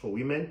Roche for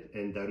women,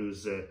 and that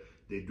is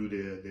they do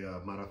their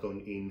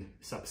marathon in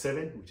sub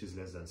 7, which is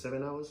less than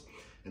 7 hours.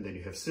 And then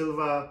you have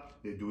Silva,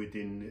 they do it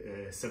in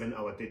less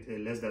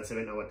than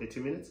 7 hours 30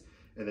 minutes.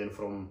 And then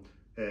from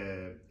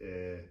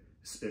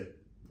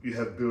you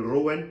have Bill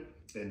Rowan,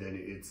 and then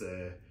it's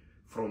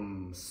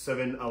from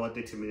 7 hours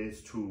 30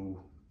 minutes to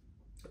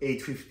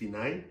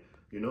 8:59,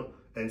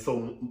 and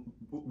so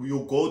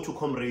you go to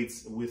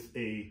Comrades with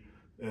a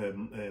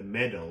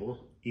medal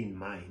in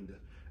mind,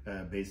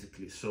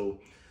 basically. So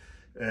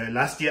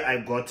last year I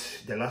got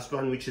the last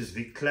one, which is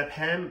Vic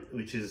Clapham,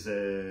 which is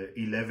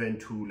 11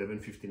 to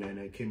 11:59.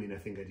 I came in, I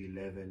think, at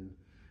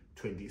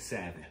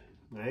 11:27,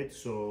 right?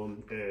 So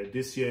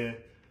this year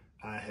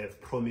I have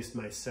promised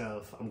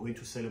myself I'm going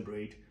to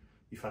celebrate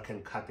if I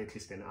can cut at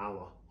least an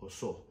hour or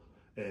so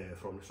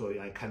so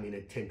I come in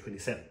at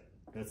 10:27.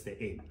 That's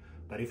the aim.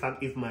 But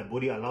if my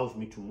body allows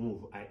me to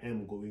move, I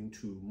am going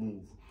to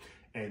move.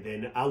 And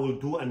then I will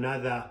do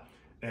another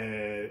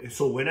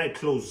so when I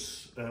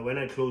close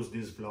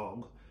this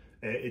vlog,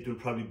 it will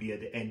probably be at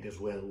the end as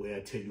well, where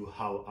I tell you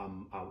how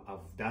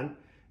I've done.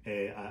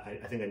 I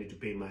think I need to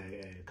pay my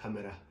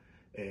camera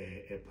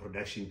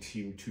production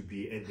team to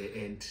be at the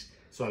end,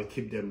 so I'll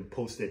keep them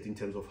posted in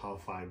terms of how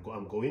far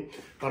I'm going.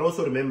 But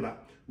also remember,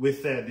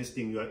 with this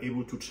thing, you are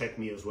able to track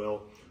me as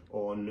well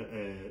on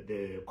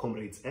the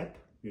Comrades app.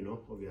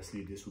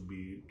 Obviously this will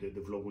be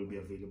the vlog will be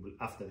available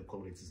after the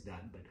Comrades is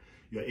done, but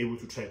you are able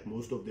to track.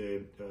 Most of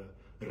the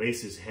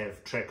races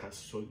have trackers,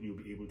 so you'll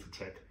be able to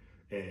track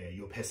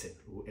your person,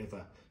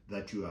 whoever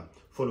that you are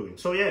following.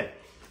 So yeah,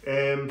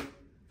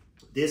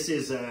 this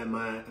is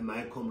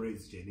my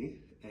Comrades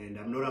journey, and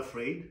I'm not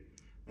afraid.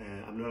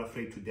 I'm not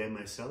afraid to dare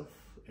myself,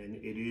 and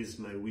it is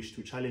my wish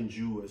to challenge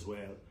you as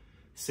well.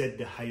 Set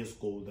the highest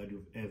goal that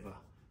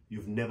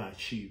you've never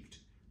achieved,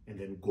 and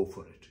then go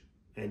for it.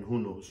 And who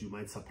knows, you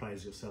might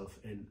surprise yourself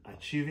and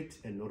achieve it,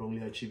 and not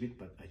only achieve it,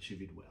 but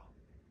achieve it well.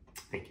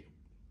 Thank you.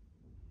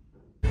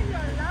 Your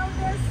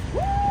loudest.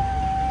 Woo!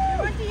 You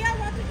want to hear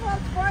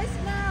Waterfall's voice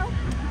now?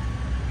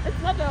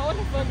 It's not the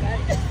waterfall,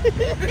 guys.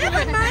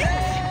 Never mind.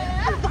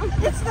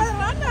 It's the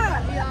runner.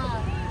 Yeah.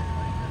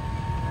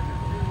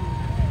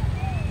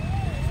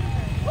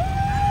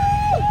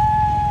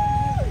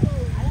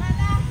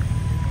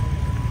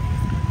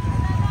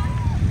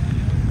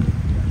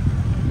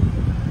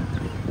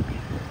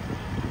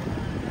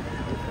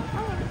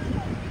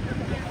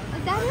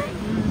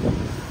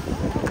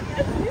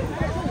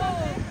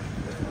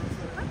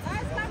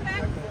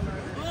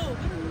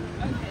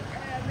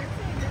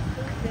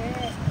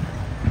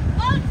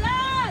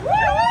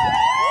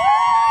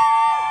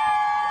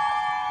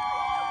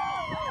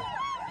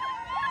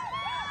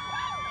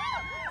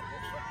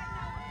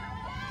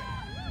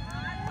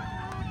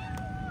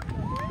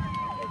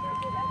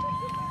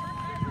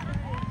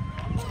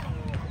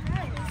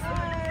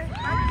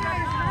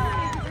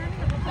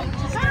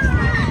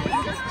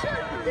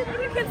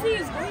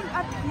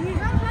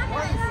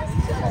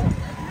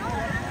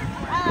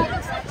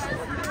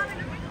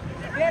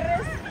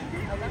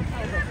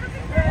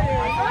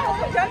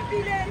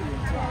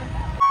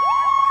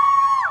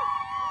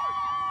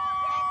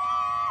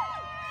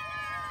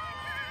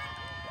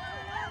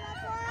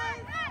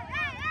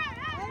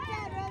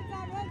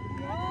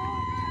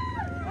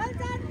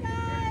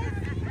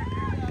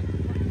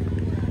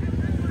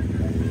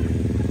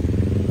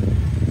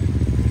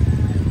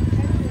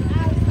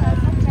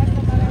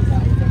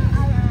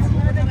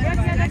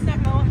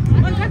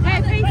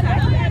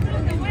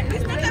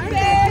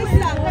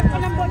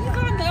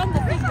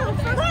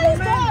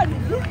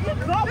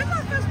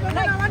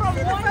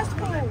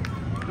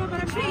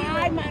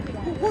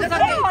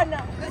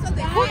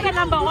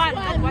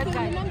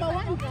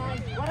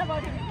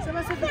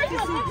 was a 56.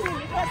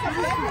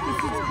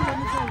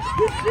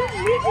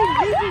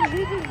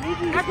 He's been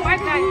leading. Not white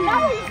guy. No.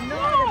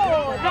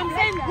 I'm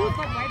saying good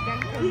for white guy.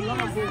 He's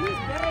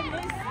very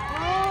nice.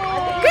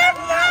 Good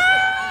luck!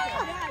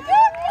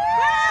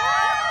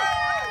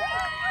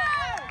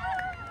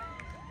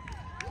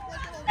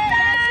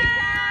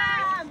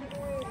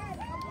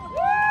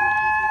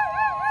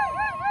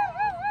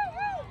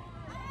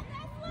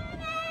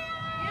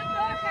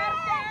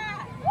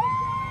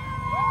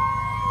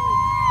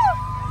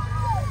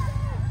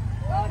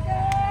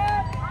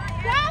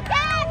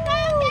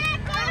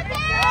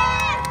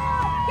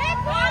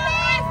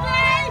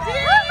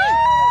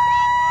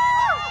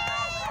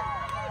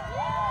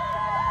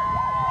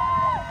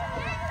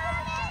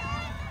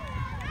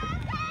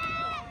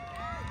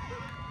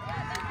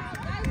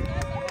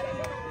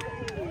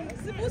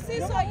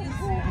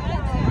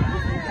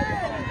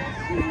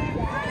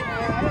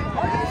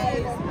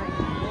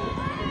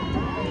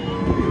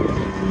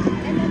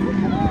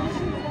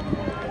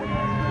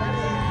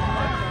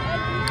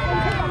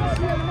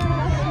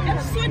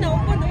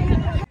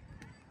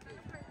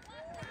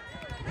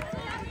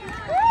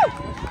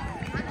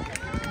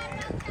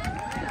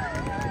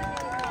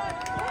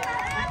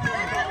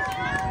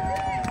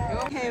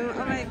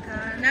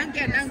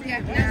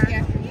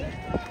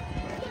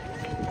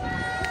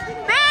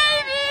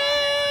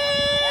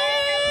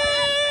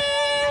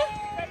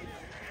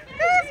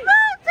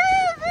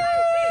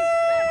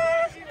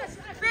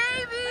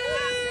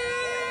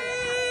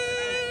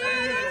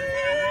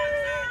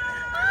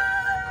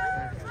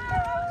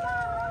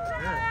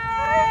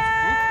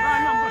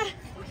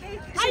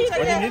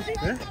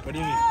 What do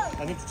you mean?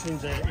 I need to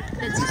change that.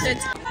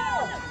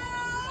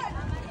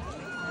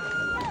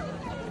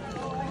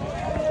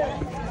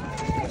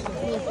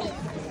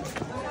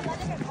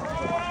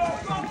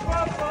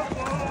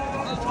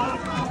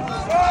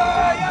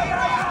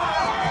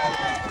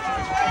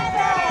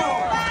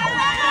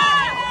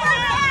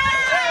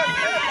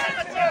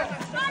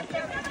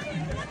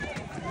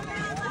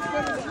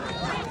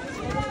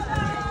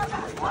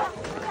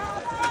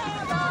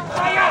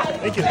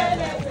 Thank you.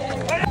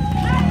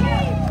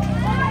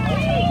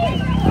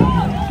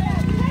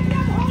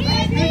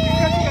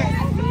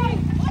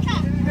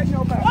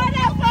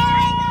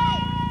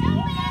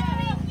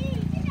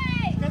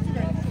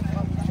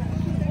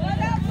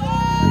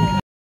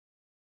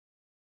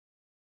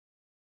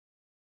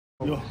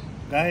 Yo,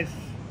 guys,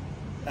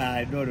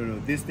 no,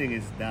 this thing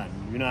is done.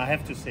 You know, I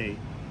have to say,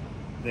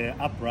 the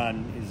up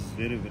run is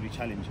very, very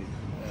challenging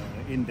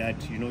in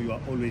that, you know, you are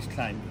always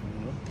climbing,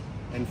 you know.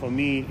 And for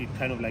me, it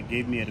kind of like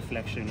gave me a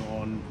reflection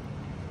on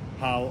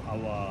how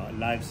our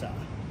lives are,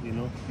 you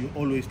know. You're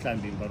always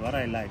climbing, but what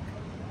I like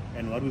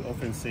and what we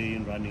often say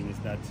in running is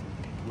that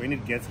when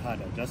it gets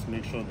harder, just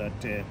make sure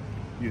that,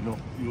 you know,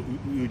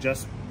 you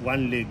just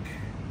one leg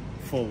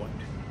forward.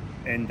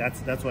 And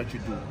that's what you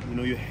do. You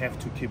know, you have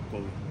to keep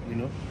going. You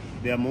know,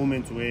 there are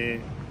moments where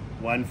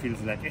one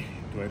feels like,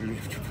 do I really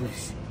have to do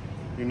this?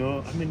 You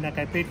know, I mean, like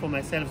I paid for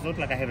myself. It's not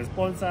like I have a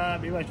sponsor.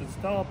 Maybe I should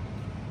stop.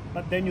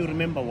 But then you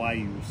remember why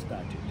you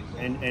started.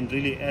 And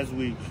really, as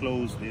we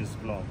close this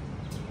vlog,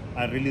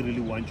 I really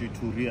want you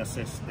to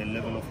reassess the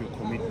level of your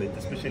commitment,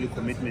 especially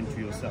commitment to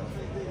yourself.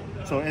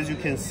 So as you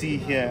can see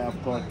here,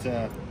 I've got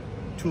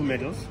 2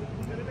 medals,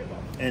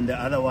 and the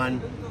other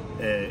one,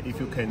 if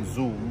you can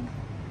zoom,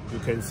 you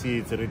can see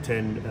it's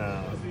written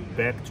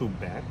back to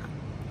back,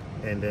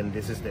 and then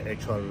this is the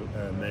actual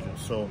medal.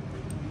 So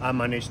I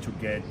managed to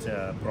get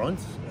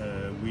bronze,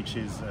 which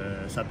is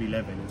sub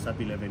 11, and sub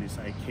 11 is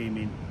I came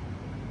in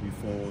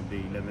before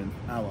the 11th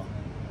hour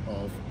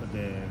of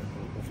the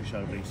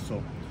official race.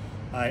 So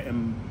I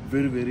am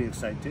very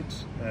excited,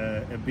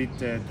 a bit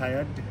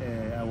tired.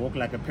 I walk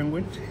like a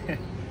penguin,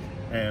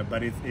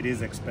 but it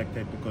is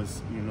expected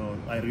because, you know,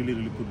 I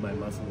really put my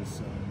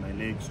muscles, my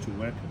legs to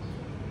work.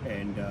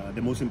 And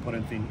the most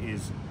important thing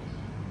is,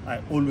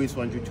 I always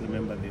want you to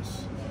remember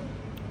this.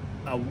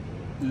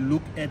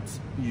 Look at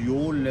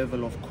your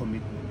level of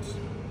commitment.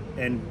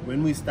 And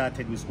when we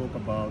started, we spoke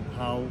about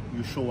how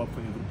you show up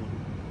for everybody,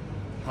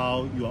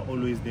 how you are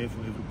always there for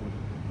everybody.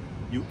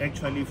 You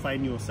actually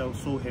find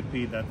yourself so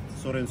happy that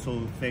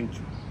so-and-so thanked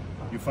you.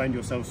 You find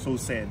yourself so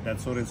sad that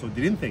so-and-so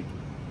didn't thank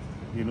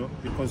you, you know,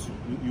 because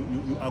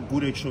you are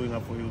good at showing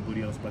up for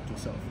everybody else but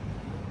yourself.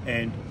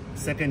 And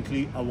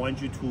secondly, I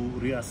want you to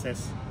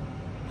reassess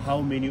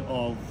how many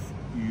of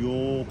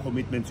your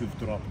commitments you've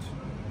dropped.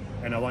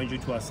 And I want you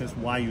to assess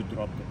why you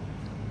dropped them.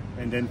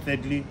 And then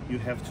thirdly, you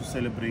have to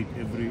celebrate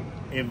every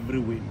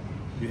win.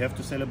 You have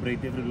to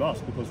celebrate every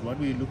loss, because what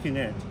we're looking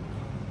at,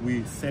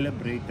 we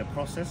celebrate the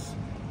process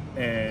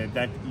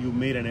that you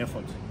made an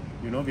effort.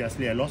 You know,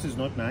 obviously a loss is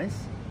not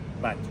nice,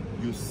 but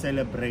you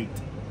celebrate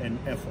an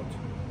effort.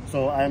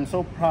 So I'm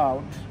so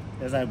proud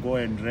as I go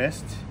and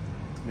rest.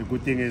 The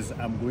good thing is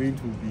I'm going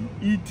to be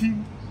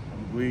eating,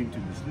 I'm going to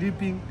be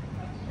sleeping,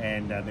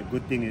 and the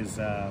good thing is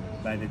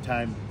by the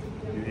time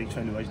you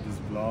actually watch this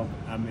vlog,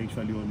 I'm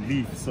actually on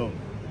leave. So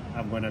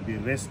I'm going to be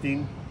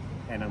resting,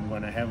 and I'm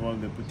going to have all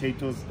the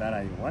potatoes that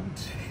I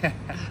want.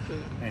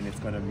 And it's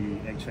going to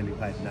be actually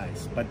quite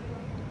nice. But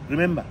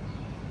remember,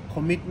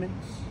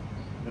 commitments,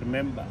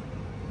 remember,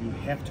 you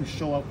have to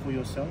show up for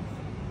yourself,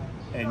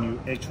 and you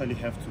actually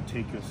have to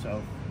take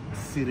yourself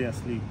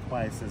seriously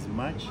twice as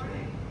much,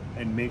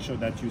 and make sure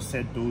that you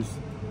set those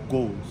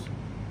goals,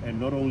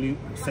 and not only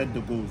set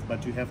the goals,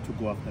 but you have to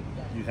go after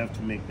them. You have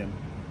to make them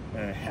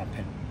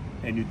happen,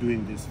 and you're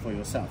doing this for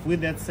yourself.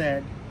 With that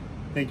said,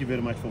 thank you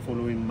very much for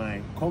following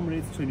my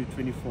Comrades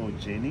 2024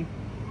 journey,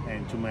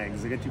 and to my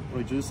executive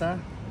producer,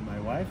 my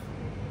wife,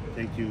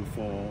 thank you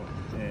for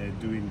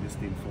doing this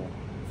thing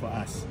for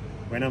us.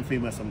 When I'm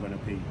famous, I'm gonna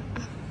pay you.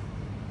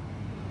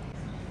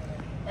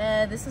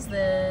 This is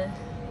the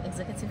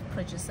executive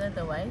producer,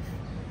 the wife.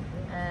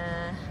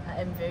 I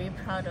am very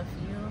proud of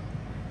you.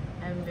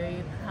 I'm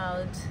very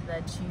proud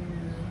that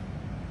you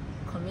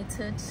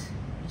committed,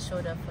 you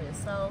showed up for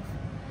yourself.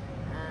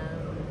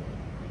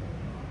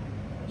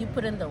 You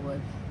put in the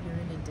work, you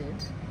really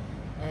did.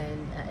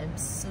 And I am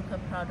super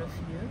proud of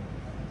you.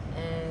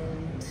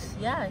 And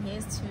yeah,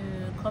 here's to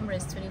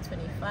Comrades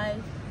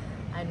 2025.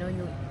 I know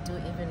you do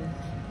even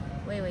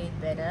way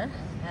better.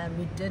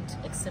 You did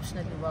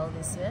exceptionally well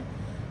this year.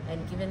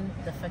 And given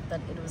the fact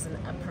that it was an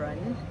up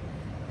run,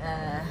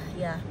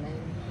 yeah,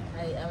 man,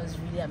 I was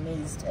really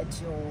amazed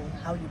at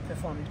how you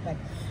performed. Like,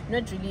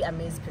 not really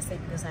amazed per se,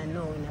 because I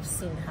know and I've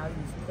seen how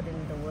you've put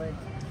in the work.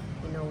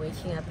 You know,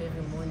 waking up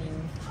every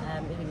morning,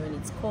 even when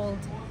it's cold,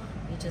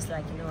 you're just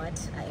like, you know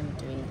what, I am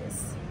doing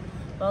this.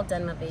 Well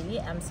done, my baby.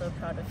 I'm so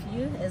proud of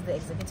you. As the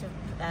executive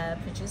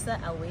producer,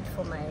 I'll wait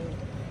for my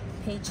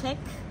paycheck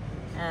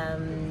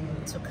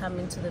to come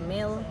into the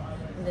mail.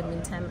 In the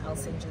meantime, I'll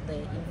send you the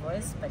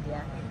invoice. But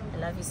yeah, I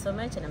love you so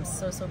much, and I'm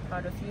so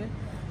proud of you.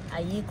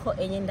 Ayiko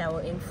enye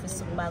ndawo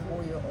engifisa ukuba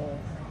kuyo, or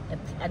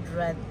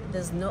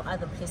there's no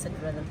other place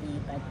I'd rather be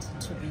but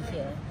to be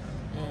here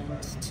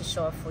and to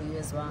show up for you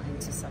as well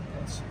and to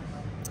support you.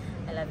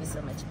 I love you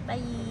so much.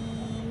 Bye.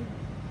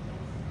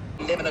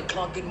 11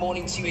 o'clock, good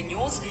morning to you and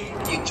yours.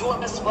 You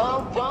join us,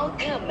 well,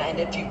 welcome. And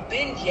if you've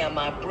been here,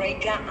 my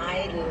breaker,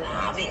 I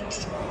love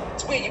it.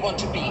 It's where you want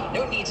to be.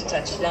 No need to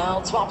touch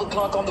down. 12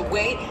 o'clock on the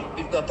way.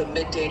 We've got the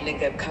midday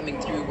link up coming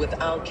through with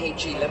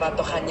LKG,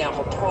 Lerato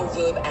Hanyaho,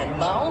 Proverb, and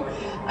Mal.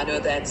 I know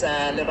that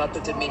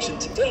Lerato did mention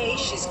today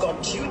she's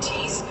got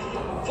duties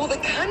for the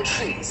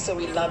country. So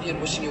we love you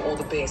and wishing you all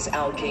the best.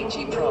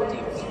 LKG, proud of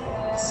you.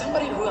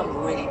 Somebody who I'm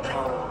really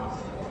proud of.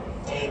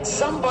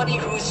 Somebody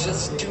who's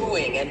just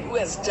doing and who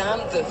has done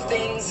the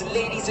things,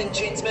 ladies and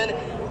gentlemen.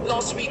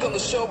 Last week on the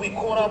show, we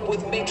caught up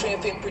with Metro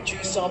FM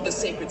producer of The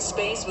Sacred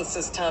Space, with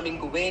Sis Tami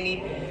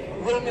Ngubeni,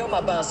 Romeo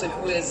Mabasa,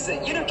 who is,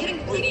 getting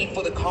ready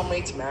for the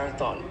Comrades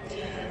Marathon.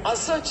 I was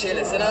so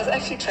jealous, and I was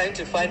actually trying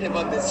to find him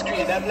on the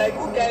screen. I'm like,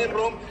 okay,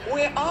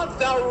 where art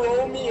thou,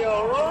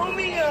 Romeo?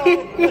 Romeo!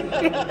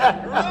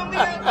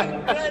 Romeo,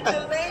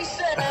 congratulations!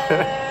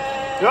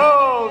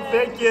 Oh,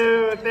 thank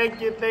you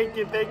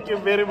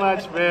very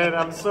much, man.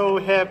 I'm so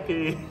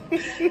happy.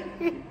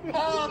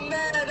 Oh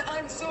man,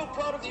 I'm so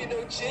proud of you.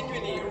 No,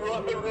 genuinely,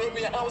 Romeo,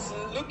 I was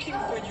looking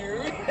for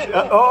you.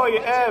 Oh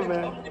yeah,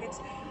 man.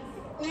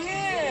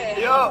 Yeah.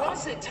 Yo. How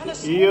was it? Tell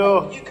us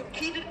more. You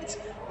completed it.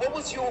 What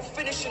was your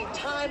finishing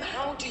time?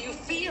 How do you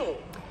feel?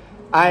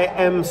 I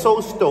am so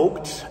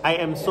stoked. I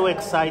am so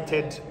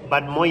excited.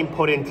 But more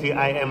importantly,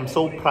 I am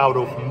so proud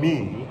of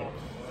me,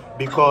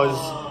 because,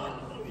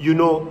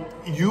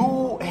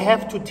 you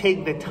have to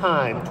take the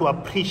time to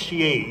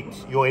appreciate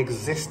your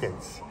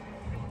existence.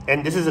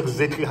 And this is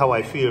exactly how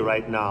I feel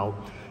right now.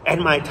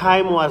 And my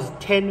time was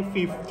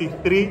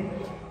 10:53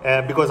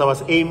 because I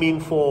was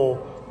aiming for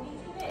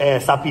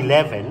sub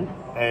 11.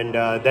 And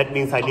that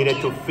means I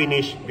needed to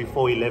finish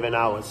before 11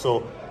 hours.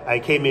 So I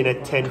came in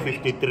at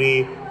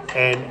 10:53,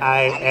 and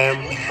I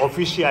am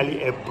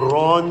officially a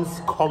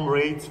bronze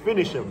Comrades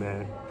finisher,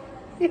 man.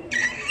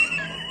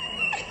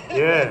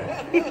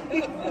 Yeah.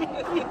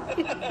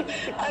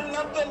 I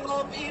love the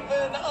love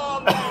even.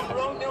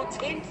 Romeo,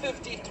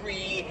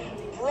 10:53.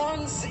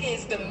 Bronze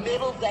is the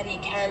medal that he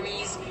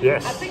carries.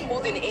 Yes. I think more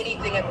than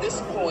anything at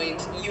this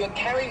point, you are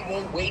carrying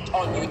more weight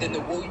on you than the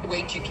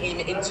weight you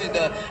came into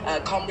the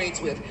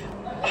Comrades with.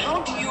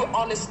 How do you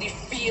honestly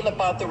feel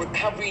about the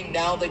recovery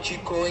now that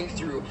you're going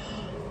through?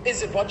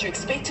 Is it what you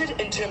expected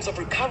in terms of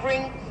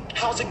recovering?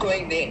 How's it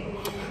going there?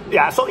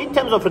 Yeah, so in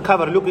terms of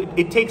recovery, look,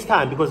 it takes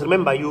time, because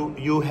remember,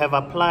 you have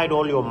applied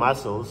all your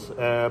muscles,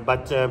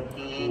 but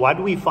what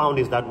we found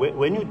is that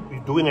when you're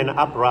doing an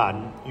up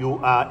run, you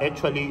are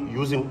actually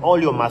using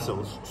all your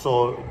muscles.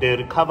 So the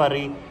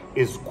recovery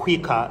is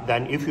quicker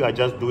than if you are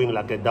just doing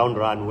like a down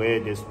run where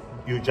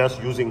you're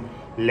just using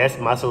less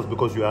muscles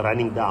because you are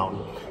running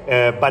down.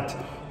 But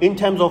in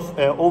terms of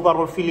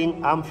overall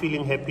feeling, I'm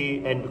feeling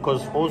happy, and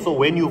because also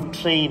when you've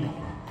trained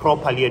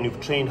properly and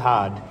you've trained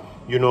hard,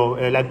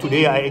 like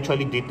today I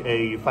actually did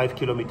a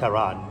 5-kilometer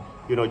run,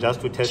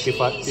 just to test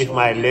if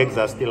my legs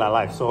are still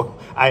alive. So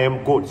I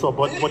am good. So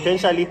but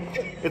potentially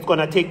it's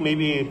gonna take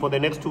maybe for the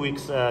next 2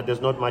 weeks, there's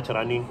not much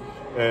running.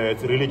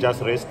 It's really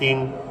just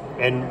resting.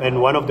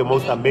 And one of the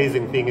most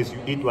amazing things is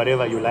you eat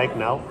whatever you like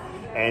now.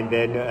 and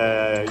then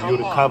you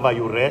recover,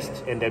 you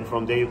rest, and then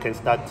from there you can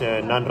start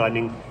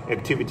non-running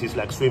activities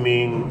like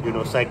swimming, you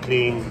know,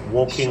 cycling,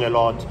 walking a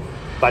lot.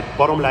 But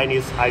bottom line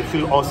is, I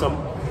feel awesome,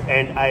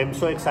 and I am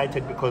so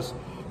excited because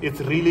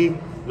it's really,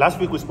 last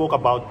week we spoke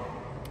about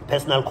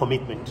personal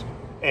commitment,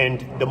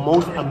 and the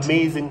most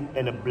amazing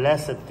and a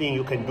blessed thing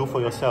you can do for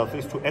yourself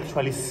is to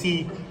actually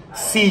see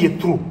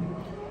it through,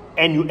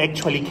 and you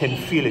actually can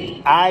feel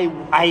it.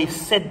 I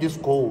set this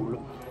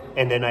goal,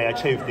 and then I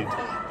achieved it,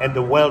 and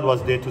the world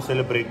was there to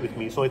celebrate with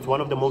me. So it's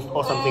one of the most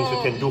awesome things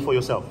you can do for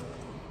yourself.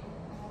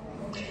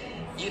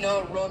 You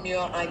know, Romeo,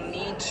 I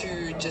need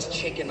to just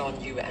check in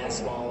on you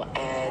as well,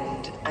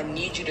 and I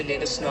need you to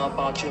let us know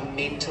about your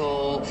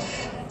mental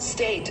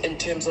state in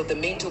terms of the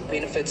mental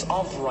benefits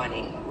of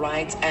running,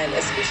 right? And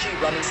especially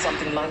running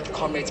something like the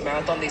Comrades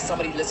Marathon. There's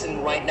somebody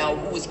listening right now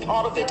who is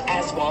part of it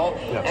as well.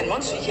 Yeah. And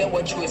once you hear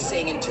what you were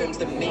saying in terms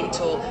of the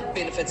mental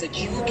benefits that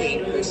you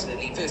gain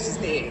personally versus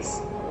theirs.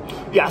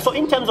 Yeah, so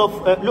in terms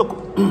of,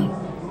 look,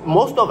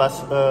 most of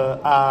us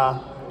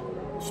are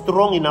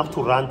strong enough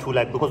to run to,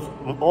 like, because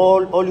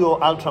all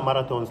your ultra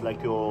marathons,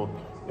 like your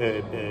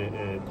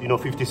you know,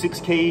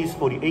 56Ks,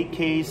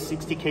 48Ks,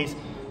 60Ks,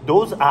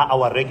 those are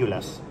our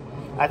regulars.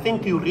 I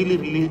think you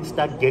really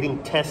start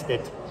getting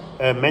tested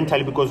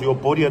mentally, because your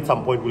body at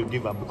some point will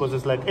give up, because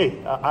it's like,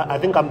 hey, I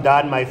think I'm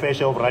done my fair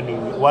share of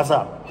running, what's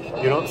up,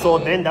 you know? So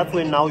then that's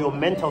when now your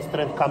mental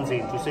strength comes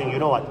in to saying, you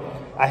know what,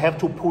 I have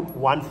to put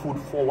one foot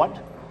forward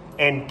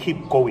and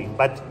keep going.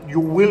 But you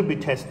will be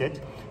tested.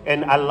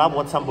 And I love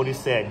what somebody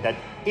said, that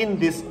in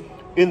this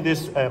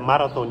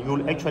marathon,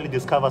 you'll actually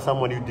discover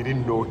someone you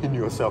didn't know in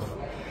yourself.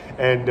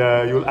 And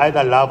you'll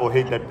either love or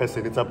hate that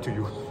person. It's up to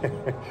you.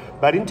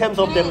 But in terms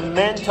of the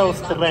mental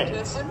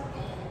strength,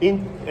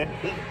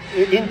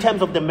 in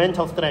terms of the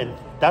mental strength,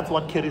 that's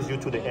what carries you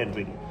to the end,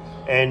 really.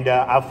 And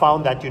I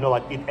found that, you know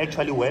what, it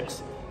actually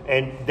works.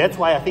 And that's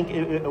why I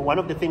think one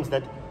of the things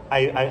that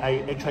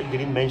I actually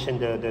didn't mention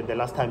the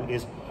last time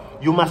is,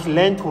 you must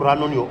learn to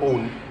run on your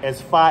own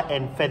as far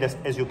and furthest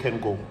as you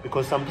can go.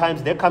 Because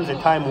sometimes there comes a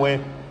time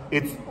where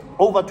it's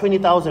over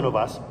 20,000 of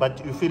us,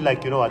 but you feel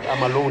like, you know what,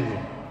 I'm alone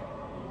here.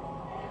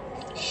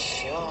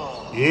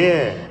 Sure.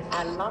 Yeah.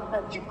 I love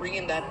that you bring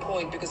in that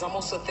point, because I'm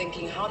also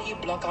thinking, how do you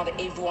block out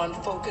everyone,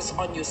 focus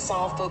on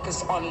yourself,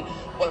 focus on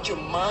what your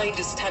mind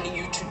is telling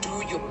you to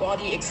do, your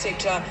body,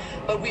 etc.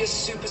 But we are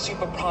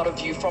super proud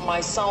of you. From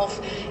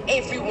myself,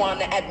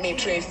 everyone at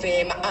Metro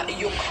FM,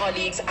 your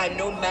colleagues, I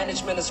know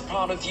management is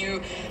proud of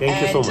you.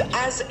 Thank you so much.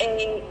 As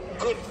a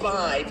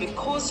goodbye,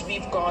 because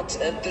we've got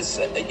this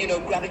you know,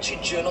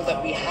 gratitude journal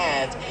that we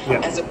have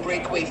as a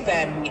Breakaway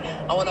family,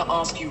 I want to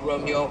ask you,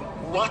 Romeo,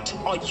 what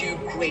are you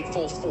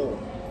grateful for?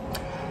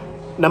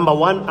 Number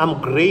one,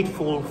 I'm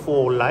grateful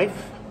for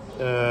life,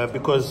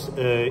 because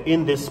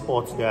in this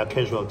sport there are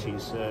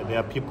casualties. There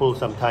are people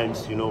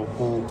sometimes, you know,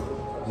 who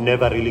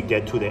never really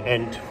get to the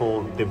end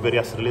for the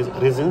various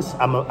reasons.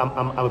 I'm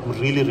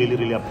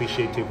really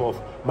appreciative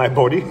of my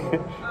body.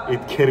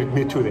 It carried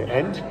me to the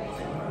end.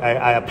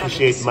 I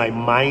appreciate my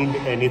mind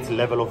and its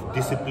level of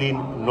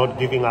discipline, not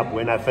giving up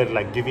when I felt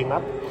like giving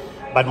up.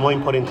 But more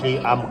importantly,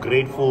 I'm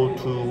grateful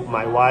to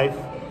my wife,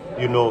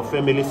 you know,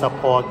 family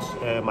support,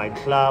 my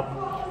club,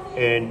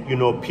 and, you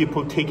know,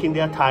 people taking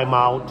their time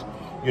out,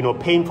 you know,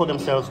 paying for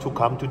themselves to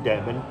come to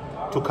Durban,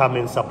 to come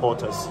and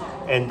support us.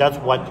 And that's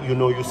what, you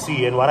know, you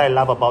see. And what I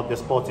love about the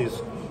sport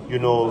is, you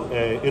know,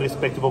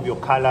 irrespective of your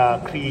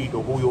color, creed,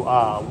 or who you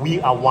are,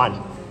 we are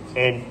one.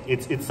 And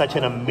it's such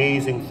an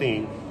amazing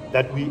thing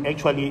that we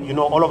actually, you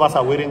know, all of us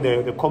are wearing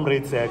the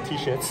Comrades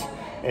t-shirts.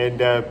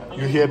 And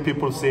you hear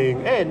people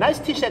saying, hey, nice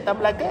t-shirt.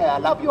 I'm like, hey, I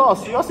love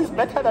yours. Yours is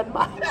better than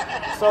mine.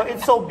 So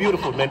it's so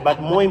beautiful, man.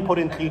 But more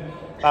importantly,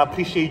 I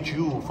appreciate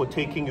you for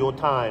taking your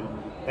time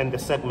and the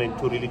segment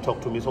to really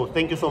talk to me. So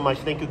thank you so much.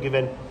 Thank you,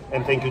 Given,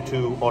 and thank you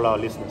to all our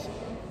listeners.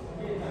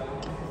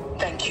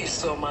 Thank you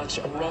so much,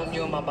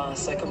 Romeo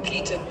Mabasa.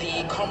 Completed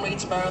the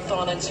Comrades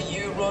Marathon, and to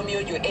you, Romeo,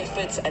 your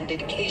efforts and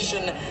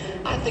dedication,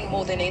 I think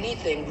more than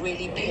anything,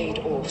 really paid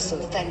off. So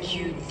thank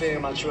you very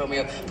much,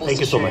 Romeo, for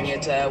sharing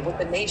it with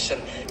the nation.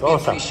 We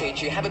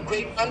appreciate you. Have a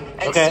great one,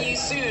 and see you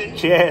soon.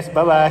 Cheers.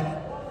 Bye-bye.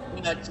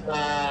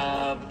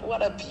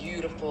 What a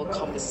beautiful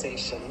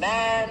conversation,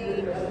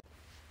 man.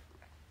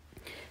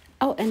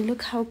 Oh, and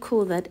look how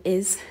cool that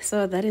is.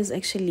 So that is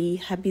actually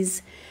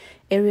Hubby's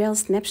aerial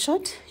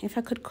snapshot, if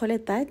I could call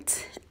it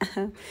that,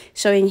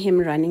 showing him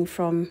running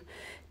from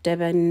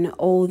Durban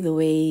all the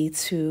way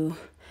to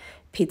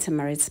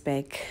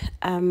Pietermaritzburg.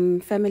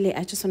 Family,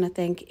 I just want to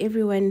thank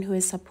everyone who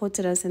has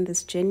supported us in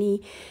this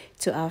journey,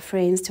 to our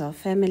friends, to our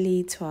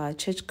family, to our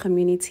church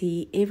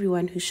community,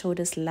 everyone who showed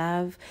us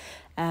love.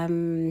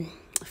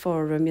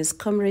 For Romeo's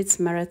Comrades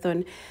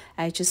Marathon,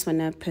 I just want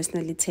to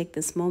personally take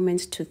this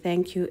moment to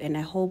thank you, and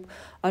I hope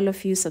all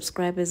of you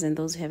subscribers and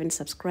those who haven't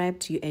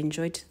subscribed, you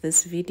enjoyed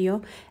this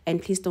video.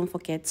 And please don't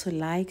forget to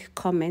like,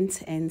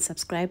 comment, and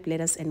subscribe. Let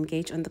us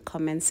engage on the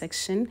comment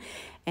section.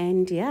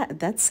 And yeah,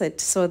 that's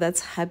it. So that's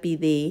Hubby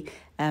there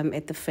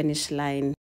at the finish line.